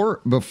before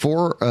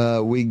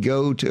we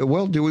go to,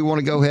 well, do we want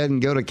to go ahead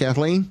and go to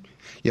Kathleen?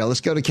 Yeah,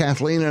 let's go to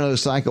Kathleen in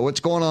Osaka. What's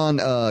going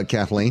on,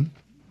 Kathleen?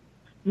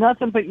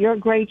 Nothing but your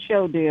great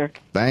show, dear.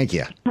 Thank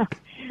you.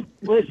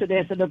 Listen,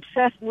 as an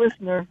obsessed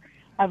listener,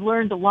 I've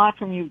learned a lot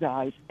from you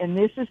guys. And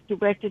this is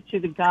directed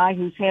to the guy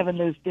who's having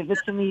those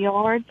divots in the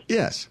yard.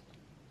 Yes.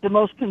 The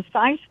most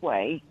concise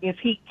way, if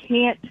he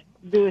can't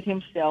do it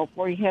himself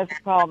or he has a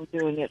problem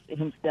doing it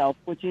himself,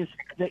 which is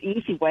the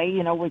easy way,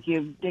 you know, where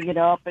you dig it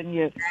up and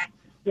you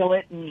fill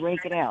it and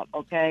rake it out,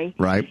 okay?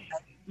 Right.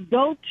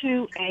 Go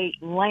to a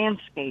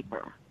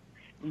landscaper.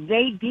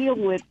 They deal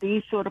with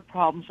these sort of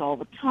problems all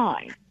the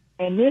time.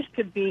 And this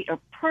could be a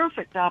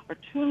perfect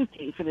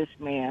opportunity for this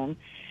man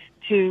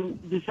to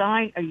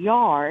design a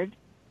yard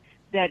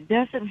that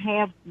doesn't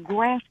have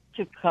grass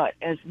to cut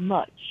as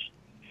much.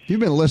 You've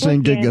been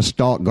listening to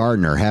Gestalt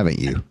Gardner, haven't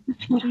you?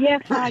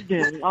 Yes, I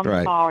do. I'm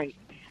Right. sorry.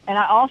 And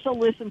I also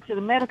listened to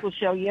the medical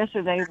show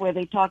yesterday where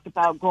they talked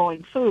about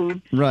growing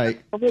food,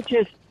 Right. which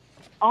is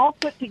all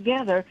put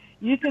together.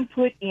 You can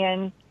put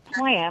in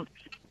plants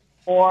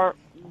or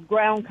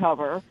ground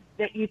cover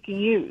that you can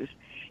use.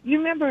 You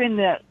remember in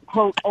the,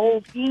 quote,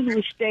 old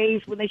English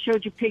days when they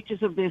showed you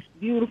pictures of this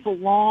beautiful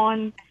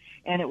lawn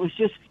and it was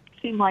just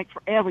seemed like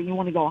forever. You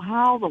want to go,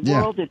 how in the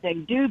world did they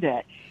do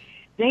that?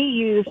 They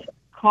use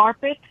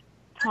carpet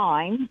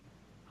pine,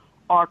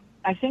 or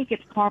I think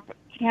it's carpet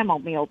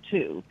chamomile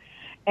too,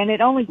 and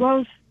it only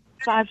grows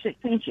 5-6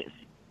 inches.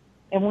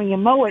 And when you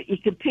mow it, you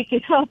can pick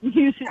it up and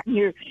use it in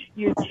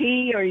your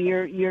tea or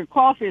your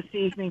coffee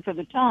seasoning for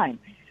the time.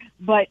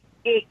 But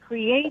it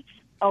creates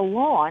a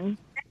lawn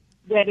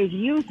that is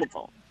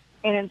usable.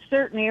 And in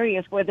certain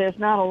areas where there's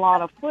not a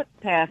lot of foot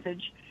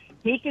passage,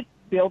 he could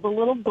build a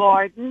little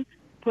garden,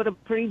 put a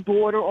pretty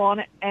border on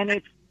it, and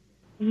it's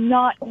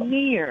not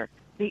near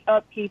the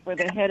upkeep or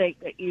the headache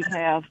that you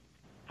have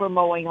for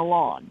mowing a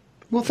lawn.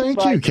 Well,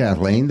 thank you,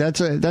 Kathleen. That's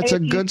a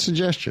good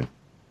suggestion.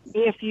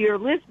 If your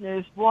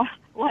listeners,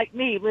 like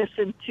me,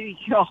 listen to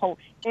y'all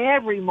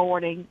every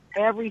morning,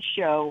 every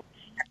show,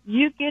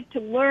 you get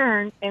to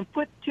learn and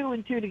put 2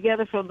 and 2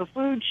 together from the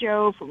food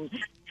show, from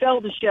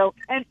Felda show,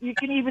 and you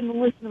can even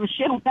listen to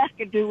Michelle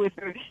McAdoo with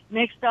her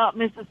Next Stop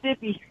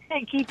Mississippi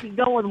and keep you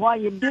going while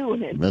you're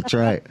doing it. That's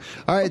right.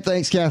 All right,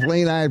 thanks,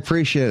 Kathleen. I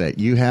appreciate it.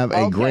 You have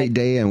a great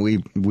day, and we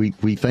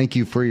thank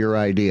you for your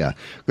idea.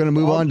 We're going to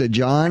move on to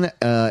John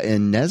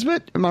in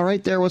Nesbitt. Am I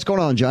right there? What's going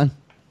on, John?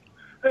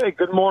 Hey,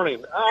 good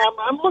morning.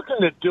 I'm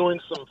looking at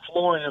doing some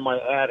flooring in my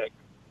attic,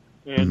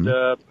 and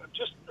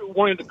just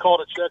wanting to call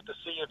to check to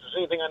see if there's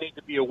anything I need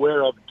to be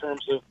aware of in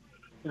terms of,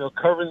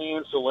 covering the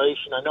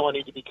insulation. I know I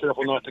need to be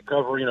careful not to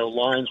cover,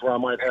 lines where I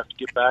might have to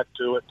get back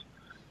to it,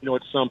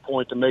 at some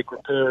point to make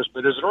repairs.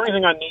 But is there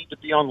anything I need to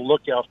be on the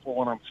lookout for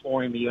when I'm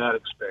flooring the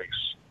attic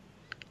space?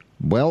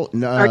 Well,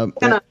 Are you going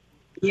Go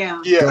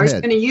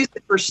ahead. to use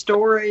it for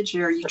storage,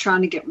 or are you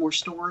trying to get more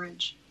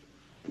storage?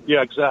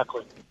 Yeah,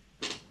 exactly.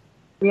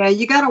 Yeah,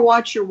 you got to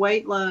watch your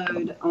weight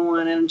load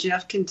on, and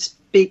Jeff can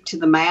speak to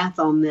the math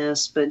on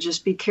this, but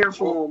just be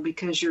careful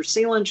because your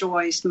ceiling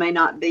joist may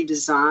not be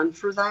designed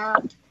for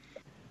that.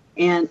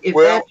 And if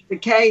that's the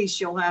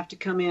case, you'll have to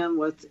come in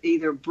with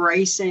either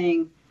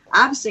bracing.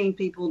 I've seen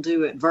people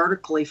do it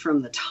vertically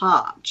from the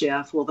top,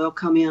 Jeff. Well, they'll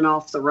come in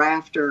off the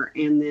rafter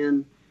and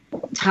then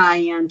tie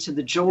into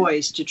the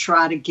joist to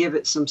try to give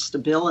it some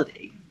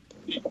stability.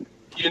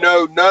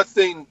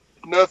 Nothing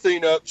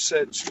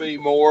upsets me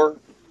more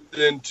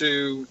than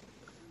to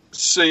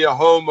see a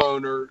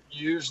homeowner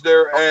use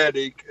their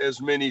attic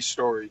as mini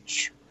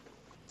storage.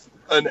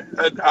 And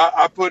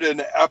I put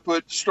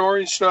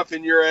storing stuff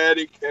in your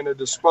attic and a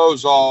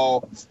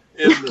disposal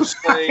in the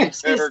same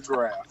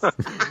paragraph.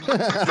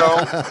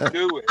 Don't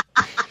do it.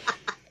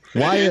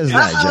 Why is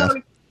that, Jeff?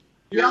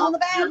 You're on the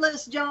bad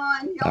list,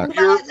 John. You're on the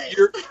bad list.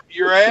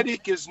 Your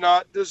attic is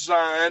not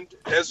designed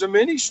as a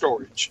mini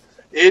storage.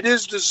 It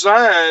is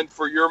designed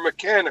for your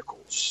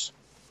mechanicals.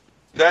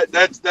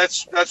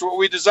 That's what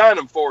we design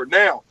them for.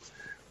 Now,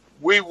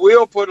 we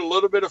will put a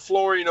little bit of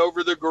flooring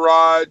over the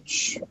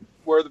garage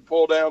where the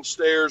pull down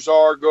stairs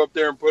are. Go up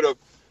there and put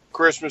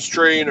Christmas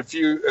tree and a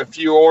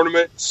few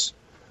ornaments.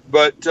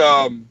 But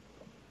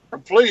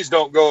please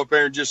don't go up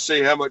there and just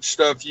see how much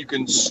stuff you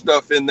can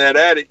stuff in that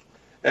attic.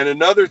 And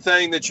another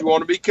thing that you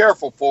want to be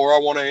careful for, I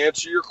want to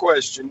answer your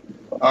question.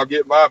 I'll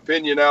get my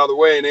opinion out of the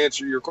way and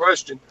answer your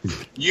question.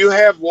 You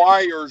have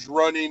wires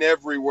running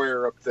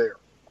everywhere up there.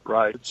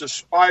 Right. It's a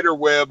spider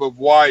web of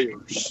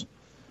wires.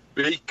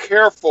 Be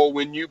careful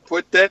when you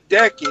put that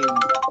decking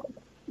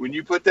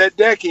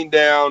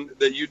down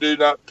that you do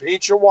not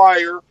pinch a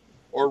wire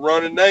or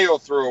run a nail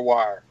through a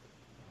wire.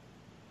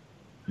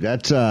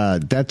 That's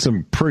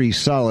some pretty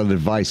solid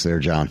advice there,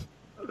 John.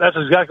 That's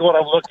exactly what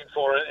I'm looking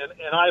for,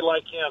 and I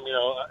like him.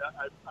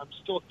 I'm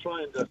still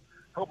trying to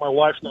hope my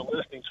wife's not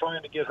listening.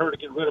 Trying to get her to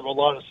get rid of a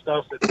lot of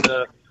stuff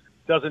that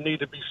doesn't need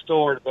to be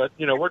stored. But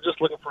we're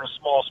just looking for a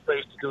small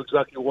space to do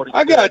exactly what he said.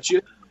 I got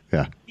you.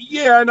 Yeah.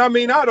 Yeah, and I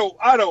mean, I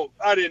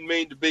didn't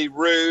mean to be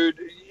rude.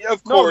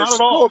 Of course, not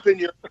at all. go up in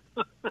your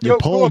You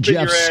pull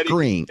Jeff's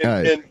screen.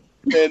 And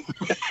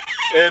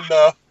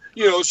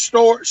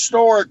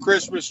store a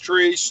Christmas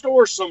tree,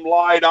 store some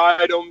light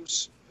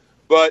items,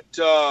 but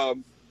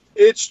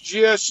it's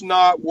just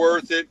not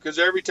worth it because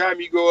every time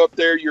you go up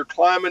there, you're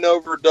climbing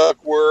over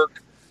ductwork,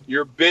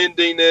 you're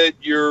bending it,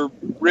 you're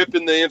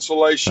ripping the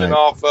insulation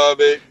off of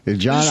it.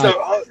 John,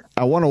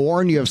 I want to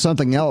warn you of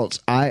something else.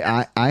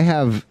 I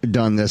have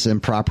done this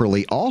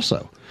improperly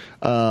also.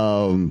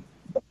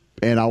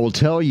 And I will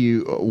tell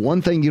you,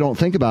 one thing you don't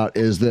think about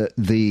is that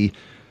the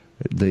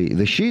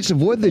sheets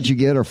of wood that you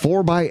get are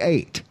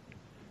 4x8.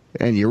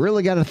 And you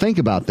really got to think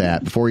about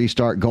that before you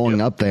start going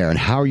up there and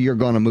how you're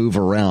going to move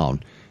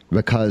around,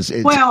 because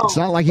it's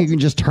not like you can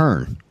just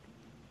turn.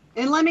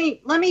 And let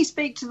me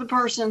speak to the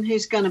person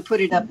who's going to put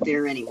it up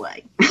there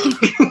anyway.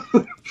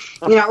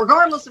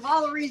 Regardless of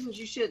all the reasons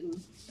you shouldn't,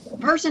 the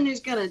person who's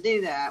going to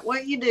do that,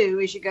 what you do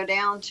is you go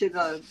down to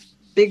the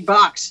big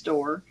box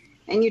store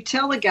and you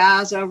tell the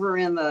guys over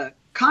in the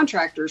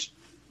contractors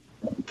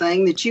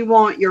thing that you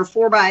want your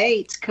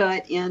 4x8s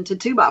cut into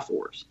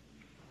 2x4s,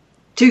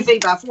 2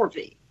 feet by 4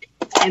 feet.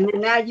 And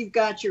then now you've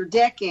got your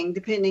decking,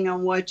 depending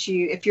on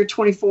if you're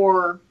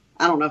 24,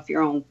 I don't know if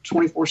you're on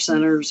 24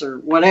 centers or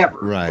whatever.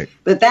 Right.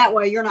 But that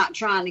way you're not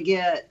trying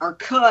to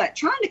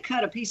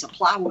cut a piece of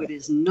plywood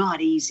is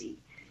not easy.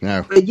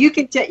 No. But you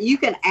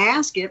can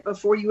ask it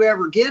before you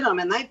ever get them.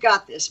 And they've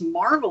got this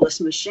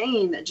marvelous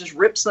machine that just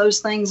rips those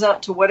things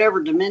up to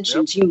whatever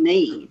dimensions you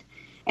need.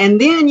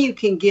 And then you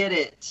can get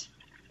it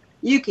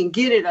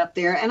up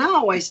there. And I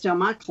always tell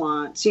my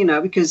clients,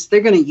 because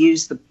they're going to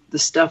use the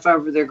stuff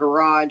over their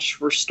garage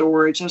for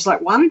storage. I was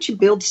like, why don't you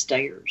build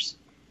stairs?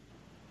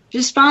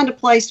 Just find a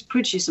place to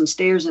put you some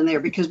stairs in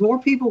there, because more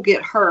people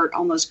get hurt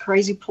on those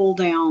crazy pull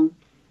down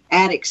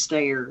attic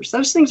stairs.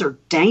 Those things are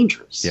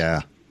dangerous.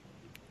 Yeah.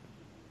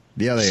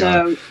 Yeah, they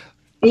are.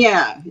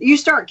 Yeah, you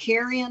start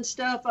carrying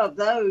stuff up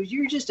those,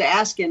 you're just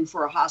asking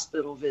for a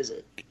hospital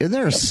visit. Is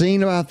there a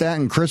scene about that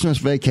in Christmas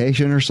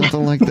Vacation or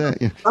something like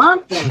that? Yeah.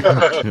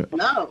 Something.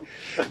 No.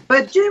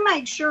 But do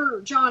make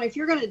sure, John, if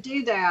you're going to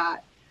do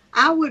that,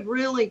 I would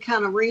really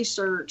kind of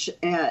research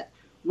at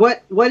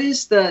what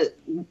is the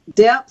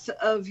depth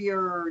of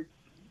your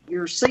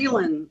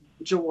ceiling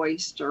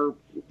joist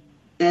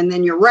and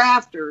then your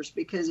rafters,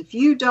 because if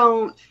you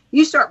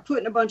start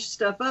putting a bunch of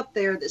stuff up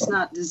there that's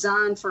not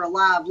designed for a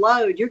live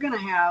load, you're going to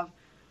have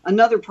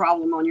another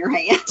problem on your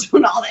hands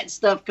when all that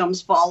stuff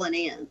comes falling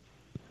in.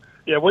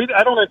 Yeah,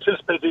 I don't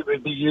anticipate it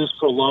would be used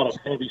for a lot of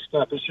heavy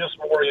stuff. It's just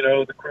more,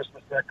 the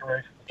Christmas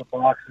decorations, the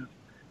boxes.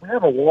 We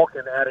have a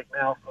walk-in attic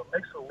now, so it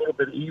makes it a little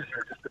bit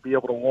easier just to be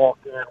able to walk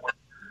in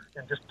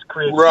and just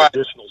create some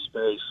additional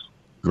space.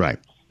 Right.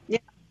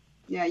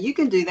 Yeah, you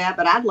can do that,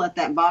 but I'd let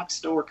that box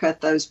store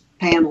cut those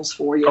panels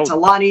for you. It's a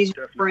lot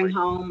easier to bring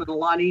home and a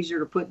lot easier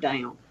to put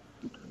down.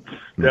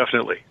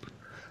 Definitely.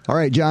 All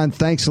right, John,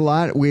 thanks a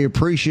lot. We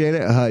appreciate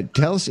it.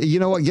 Tell us,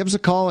 give us a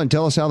call and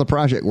tell us how the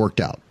project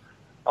worked out.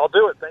 I'll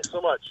do it. Thanks so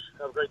much.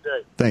 Have a great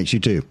day. Thanks, you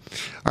too.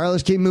 All right,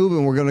 let's keep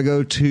moving. We're going to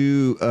go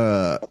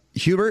to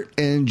Hubert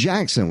and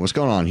Jackson. What's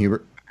going on,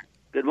 Hubert?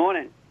 Good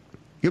morning.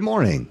 Good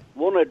morning. I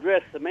want to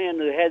address the man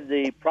who had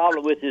the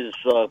problem with his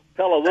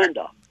pillow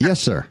window. Yes,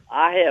 sir.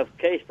 I have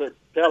casement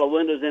pillow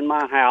windows in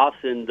my house,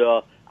 and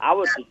I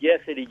would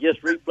suggest that he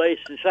just replace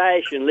the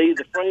sash and leave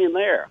the frame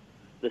there.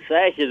 The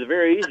sash is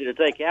very easy to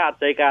take out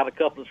a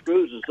couple of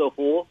screws and so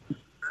forth,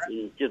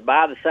 and just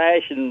buy the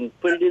sash and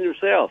put it in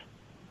yourself.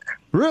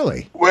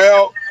 Really?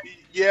 Well,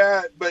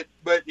 yeah, but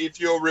if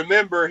you'll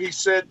remember, he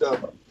said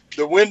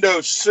the window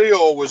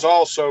sill was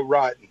also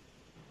rotten.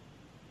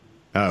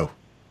 Oh.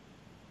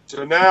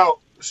 So now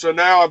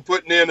I'm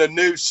putting in a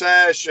new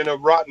sash and a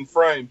rotten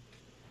frame.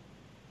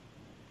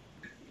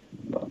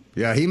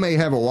 Yeah, he may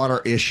have a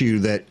water issue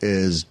that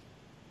is,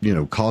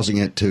 causing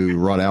it to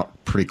rot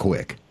out pretty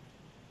quick.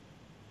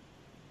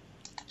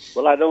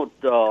 Well, I don't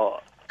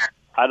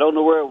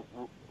know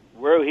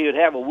where he would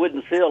have a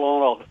wooden sill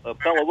on a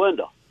pillow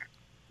window.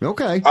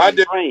 Okay. I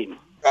did.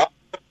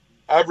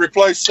 I've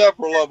replaced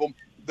several of them.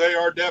 They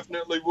are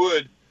definitely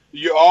wood.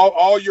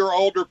 All your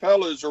older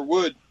pillows are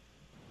wood.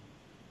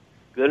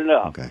 Good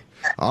enough. Okay.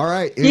 All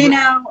right. You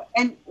know,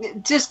 and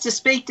just to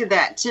speak to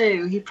that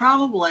too, he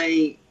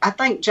probably, I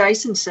think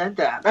Jason said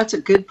that. That's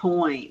a good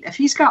point. If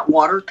he's got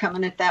water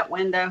coming at that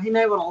window, he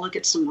may want to look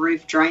at some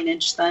roof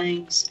drainage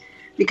things.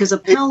 Because a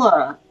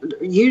Pella,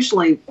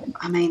 usually,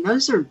 I mean,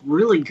 those are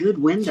really good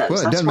windows. Well,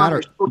 it That's doesn't why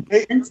matter. they're so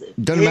expensive.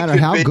 Doesn't matter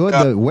how good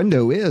the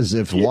window is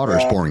if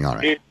water's pouring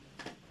on it.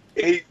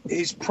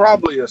 He's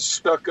probably a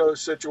stucco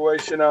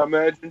situation, I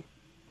imagine.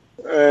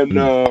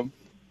 And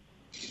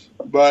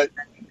but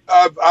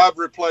I've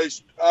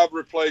replaced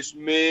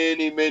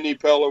many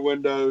Pella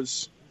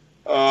windows.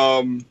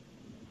 So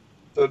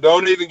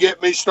don't even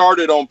get me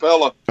started on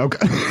Pella.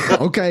 Okay.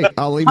 Okay,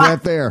 I'll leave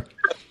that there.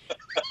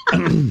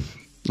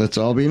 Let's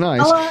all be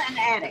nice. Pella and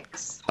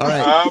attics. All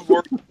right.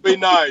 We're gonna be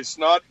nice.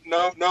 No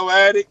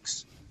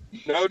attics,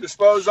 no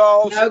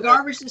disposals, no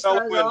garbage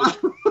disposal.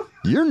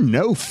 You're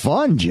no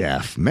fun,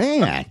 Jeff.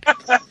 Man,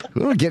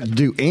 we don't get to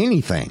do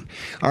anything.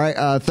 All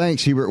right.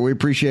 Thanks, Hubert. We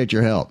appreciate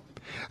your help.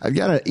 I've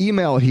got an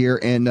email here,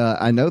 and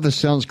I know this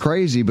sounds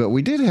crazy, but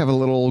we did have a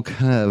little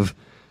kind of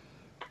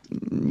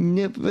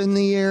nip in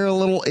the air, a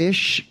little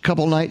ish,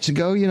 couple nights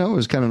ago. You know, it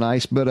was kind of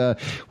nice, but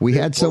we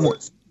had someone.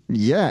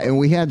 Yeah, and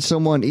we had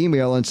someone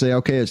email and say,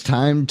 okay, it's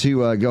time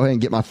to go ahead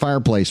and get my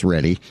fireplace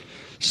ready.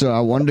 So I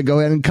wanted to go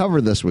ahead and cover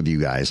this with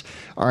you guys.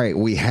 All right,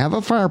 we have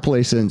a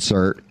fireplace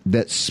insert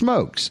that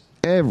smokes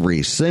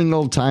every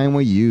single time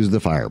we use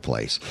the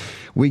fireplace.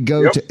 We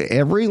go to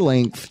every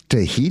length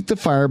to heat the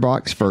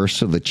firebox first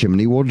so the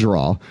chimney will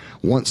draw.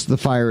 Once the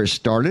fire is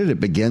started, it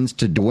begins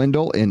to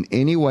dwindle in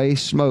any way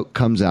smoke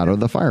comes out of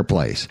the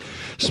fireplace.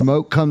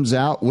 Smoke comes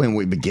out when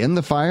we begin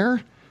the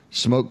fire.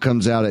 Smoke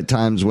comes out at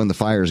times when the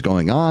fire is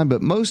going on,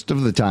 but most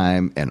of the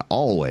time and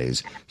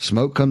always,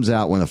 smoke comes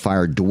out when the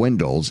fire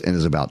dwindles and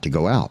is about to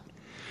go out.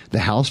 The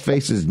house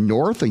faces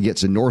north and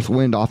gets a north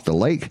wind off the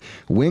lake.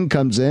 Wind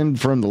comes in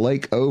from the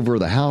lake over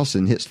the house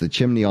and hits the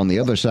chimney on the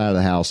other side of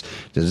the house.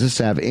 Does this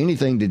have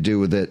anything to do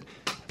with it?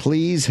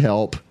 Please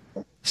help.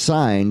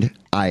 Signed,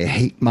 I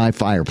hate my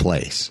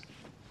fireplace.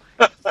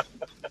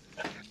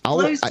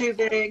 Blue's too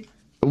big.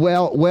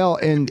 Well,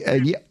 and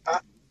yeah,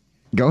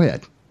 go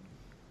ahead.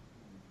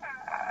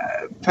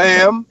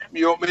 Pam,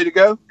 you want me to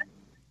go?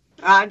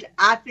 I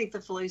think the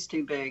flue's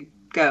too big.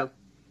 Go.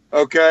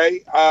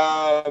 Okay,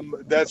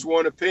 that's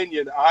one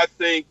opinion. I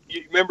think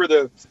you remember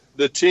the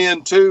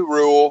 10-2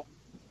 rule.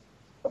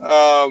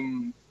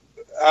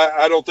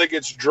 I don't think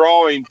it's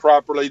drawing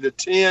properly. The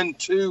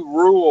 10-2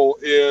 rule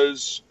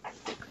is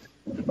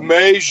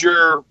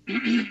measure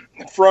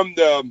from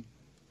the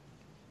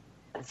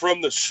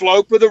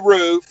slope of the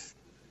roof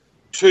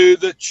to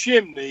the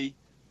chimney.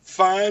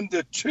 Find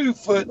the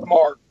 2-foot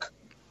mark.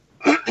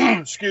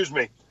 Excuse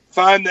me.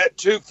 Find that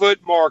 2-foot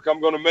mark.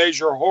 I'm going to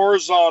measure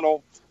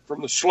horizontal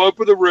from the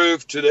slope of the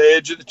roof to the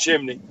edge of the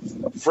chimney.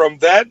 From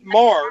that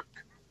mark,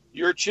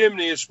 your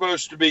chimney is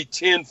supposed to be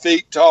 10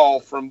 feet tall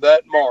from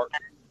that mark.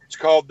 It's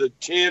called the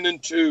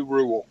 10-2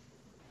 rule.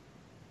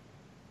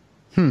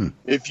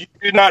 If you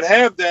do not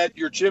have that,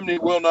 your chimney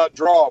will not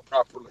draw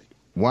properly.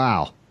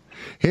 Wow.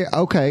 Here,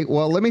 okay,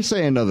 well, let me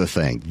say another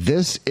thing.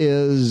 This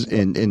is,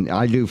 and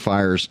I do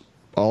fires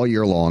all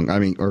year long,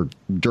 or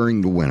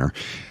during the winter.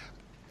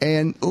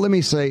 And let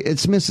me say,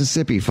 it's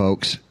Mississippi,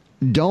 folks.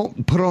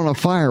 Don't put on a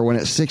fire when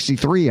it's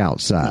 63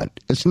 outside.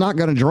 It's not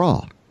going to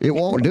draw. It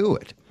won't do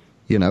it.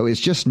 You know,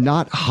 it's just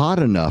not hot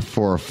enough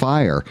for a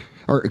fire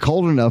or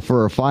cold enough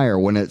for a fire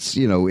when it's,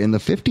 in the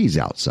 50s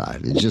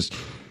outside. It's just,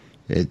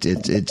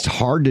 it's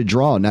hard to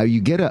draw. Now, you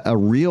get a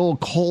real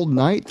cold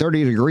night,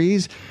 30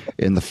 degrees,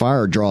 and the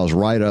fire draws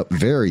right up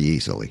very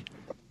easily.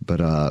 But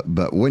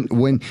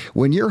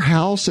when your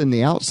house and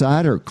the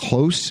outside are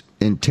close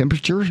in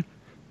temperature,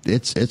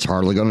 it's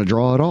hardly going to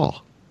draw at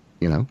all,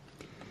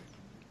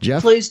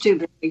 Jeff? Flu's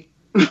too big.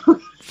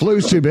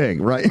 Flu's too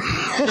big, right?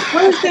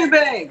 Flu's too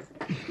big.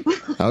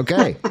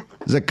 Okay.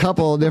 There's a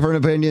couple of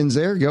different opinions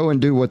there. Go and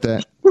do what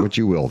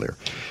you will there.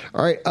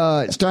 All right.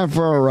 It's time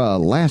for our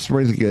last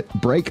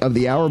break of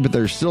the hour, but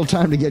there's still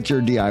time to get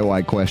your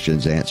DIY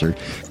questions answered.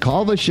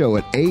 Call the show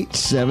at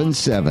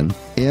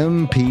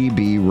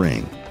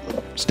 877-MPB-RING.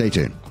 Stay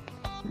tuned.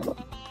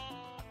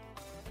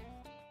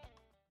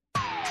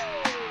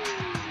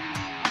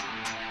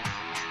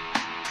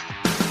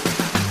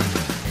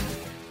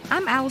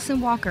 I'm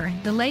Allison Walker,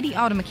 the Lady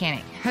Auto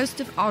Mechanic, host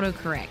of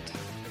AutoCorrect.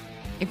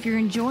 If you're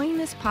enjoying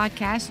this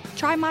podcast,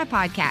 try my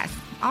podcast,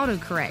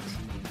 AutoCorrect.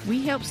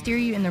 We help steer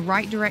you in the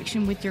right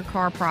direction with your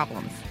car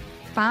problems.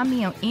 Find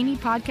me on any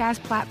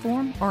podcast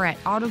platform or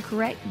at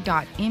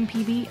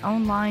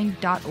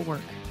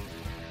autocorrect.mpbonline.org.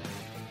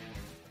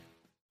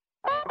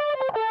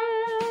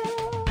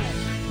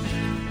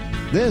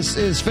 This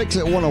is Fix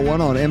It 101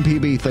 on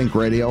MPB Think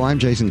Radio. I'm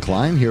Jason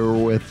Klein here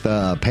with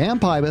Pam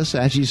Pybus,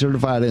 ASHI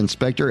certified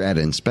inspector at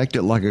Inspect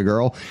It Like a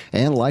Girl,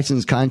 and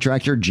licensed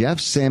contractor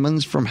Jeff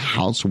Sammons from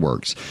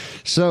Houseworks.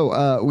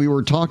 So we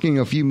were talking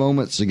a few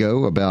moments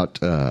ago about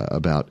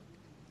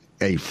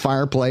a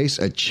fireplace,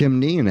 a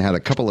chimney, and had a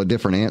couple of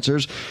different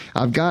answers.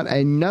 I've got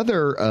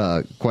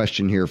another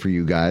question here for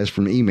you guys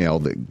from email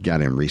that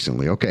got in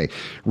recently. Okay.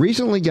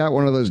 Recently got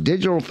one of those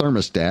digital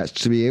thermostats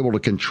to be able to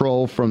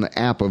control from the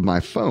app of my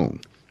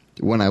phone.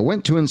 When I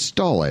went to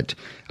install it,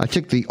 I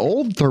took the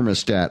old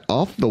thermostat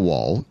off the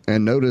wall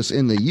and noticed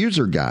in the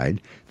user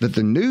guide that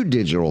the new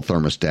digital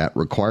thermostat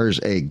requires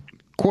a,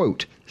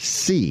 quote,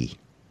 C,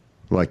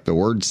 like the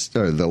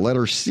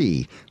letter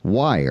C,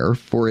 wire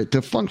for it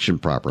to function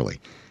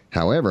properly.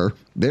 However,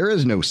 there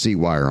is no C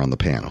wire on the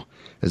panel.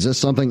 Is this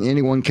something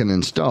anyone can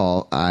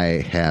install?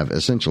 I have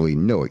essentially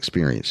no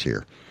experience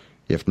here.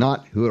 If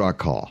not, who would I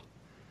call?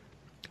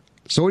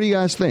 So what do you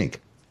guys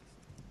think?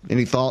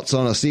 Any thoughts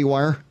on a C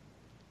wire?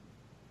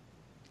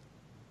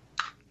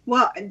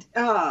 Well,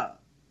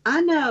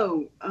 I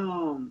know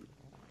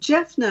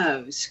Jeff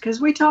knows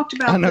because we talked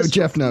about. I know this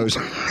Jeff knows.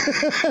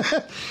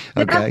 Okay.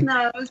 Jeff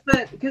knows,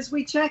 but because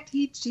we checked,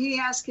 he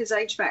asked his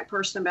HVAC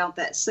person about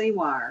that C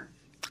wire.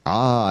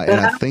 And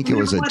I think it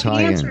was a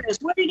tie-in. The answer is,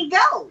 where did he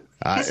go?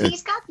 Because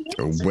he's got the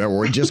answer. Well,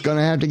 we're just going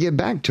to have to get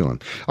back to him.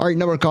 All right,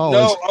 number of call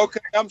No, is.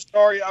 okay, I'm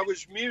sorry, I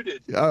was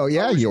muted. Oh,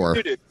 yeah, you were.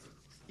 Muted.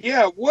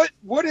 Yeah,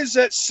 what is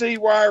that C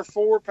wire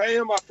for,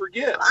 Pam? I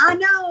forget. I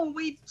know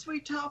we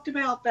talked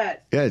about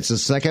that. Yeah, it's the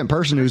second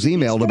person who's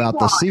emailed about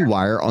the C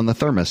wire on the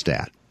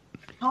thermostat.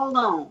 Hold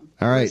on.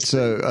 All right,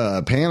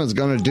 so Pam is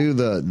going to do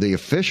the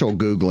official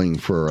Googling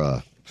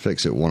for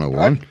Fix It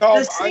 101.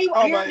 The C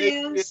wire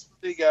is.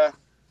 Guy.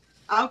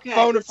 Okay,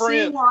 Phone a the C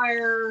friend.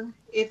 wire,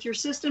 if your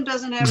system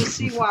doesn't have a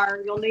C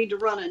wire, you'll need to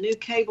run a new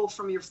cable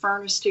from your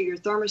furnace to your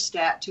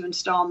thermostat to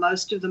install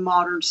most of the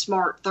modern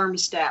smart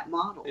thermostat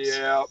models.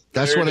 Yeah.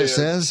 That's what it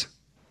says?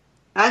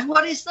 That's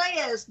what it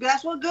says.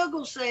 That's what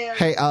Google says.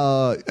 Hey,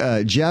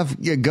 Jeff,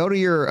 go to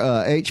your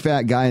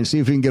HVAC guy and see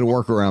if he can get a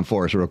workaround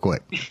for us real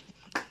quick. He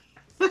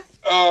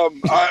can. I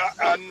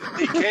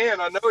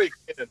know he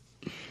can.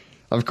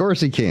 Of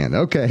course he can.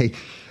 Okay.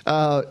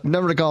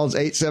 Number to call is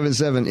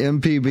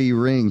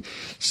 877-MPB-RING.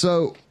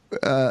 So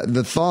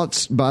the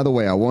thoughts, by the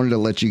way, I wanted to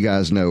let you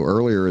guys know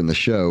earlier in the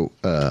show,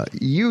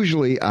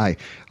 usually I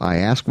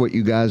ask what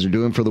you guys are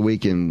doing for the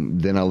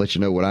weekend, then I'll let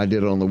you know what I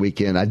did on the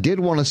weekend. I did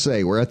want to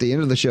say, we're at the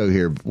end of the show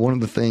here, one of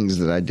the things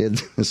that I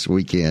did this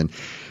weekend,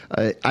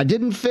 I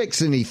didn't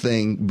fix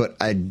anything, but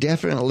I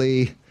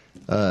definitely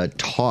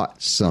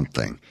taught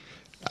something.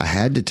 I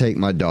had to take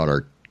my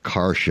daughter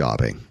car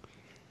shopping.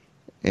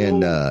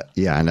 And,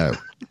 yeah, I know.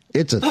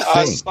 It's a thing.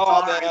 I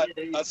saw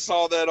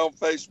that on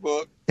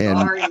Facebook. And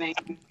Sorry,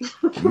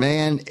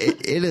 man,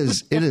 it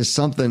is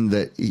something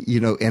that, you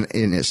know, and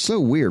it's so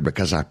weird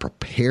because I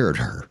prepared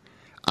her.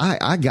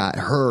 I got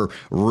her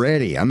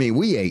ready. I mean,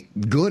 we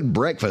ate good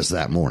breakfast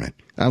that morning.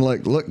 I'm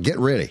like, look, get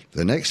ready.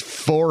 The next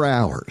 4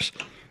 hours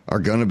are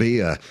going to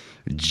be a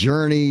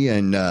journey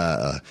and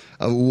a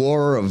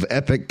war of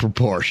epic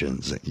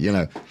proportions, you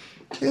know.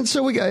 And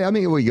so we go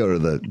to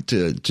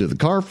the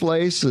car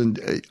place,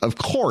 and of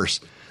course,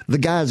 the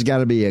guy's got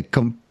to be a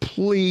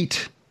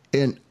complete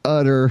and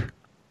utter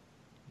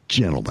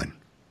gentleman,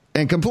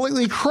 and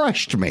completely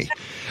crushed me.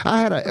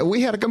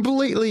 We had a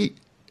completely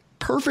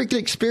perfect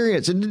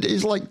experience, and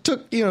it's like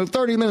took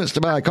 30 minutes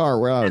to buy a car.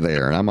 We're out of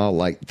there, and I'm all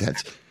like,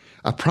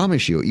 I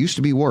promise you, it used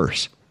to be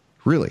worse,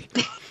 really.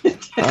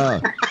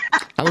 I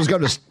was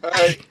going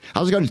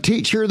to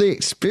teach her the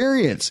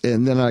experience,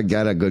 and then I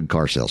got a good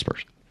car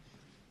salesperson.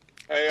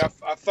 Hey,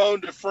 I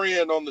phoned a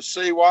friend on the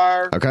C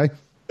wire. Okay.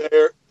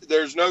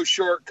 There's no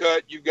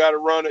shortcut. You've got to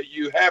run it.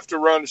 You have to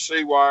run a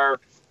C wire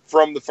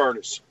from the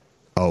furnace.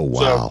 Oh,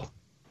 wow. So,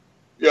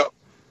 yep.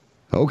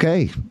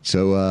 Okay.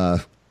 So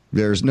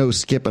there's no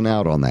skipping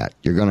out on that.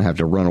 You're going to have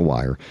to run a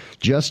wire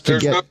just to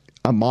get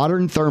a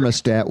modern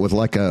thermostat with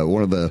like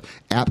one of the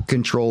app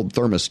controlled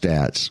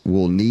thermostats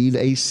will need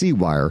a C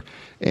wire.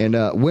 And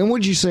when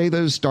would you say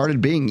those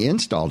started being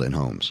installed in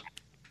homes?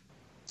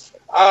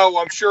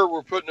 Oh, I'm sure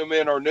we're putting them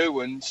in our new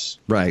ones.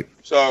 Right.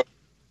 So,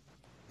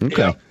 okay.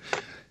 Yeah.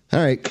 All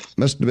right.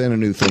 Must have been a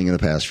new thing in the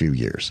past few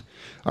years.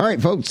 All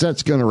right, folks,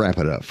 that's going to wrap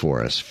it up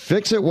for us.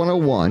 Fix It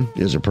 101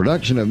 is a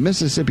production of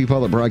Mississippi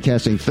Public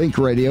Broadcasting Think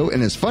Radio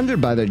and is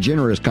funded by the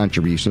generous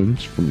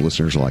contributions from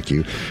listeners like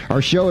you.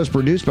 Our show is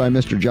produced by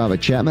Mr. Java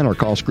Chapman. Our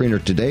call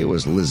screener today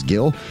was Liz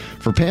Gill.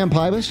 For Pam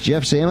Pybus,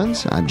 Jeff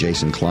Sammons, I'm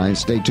Jason Klein.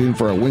 Stay tuned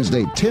for our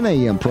Wednesday 10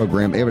 a.m.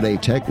 program, Everyday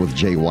Tech with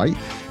Jay White.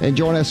 And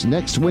join us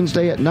next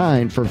Wednesday at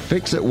 9 for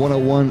Fix It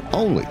 101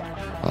 only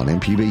on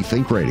MPB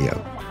Think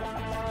Radio.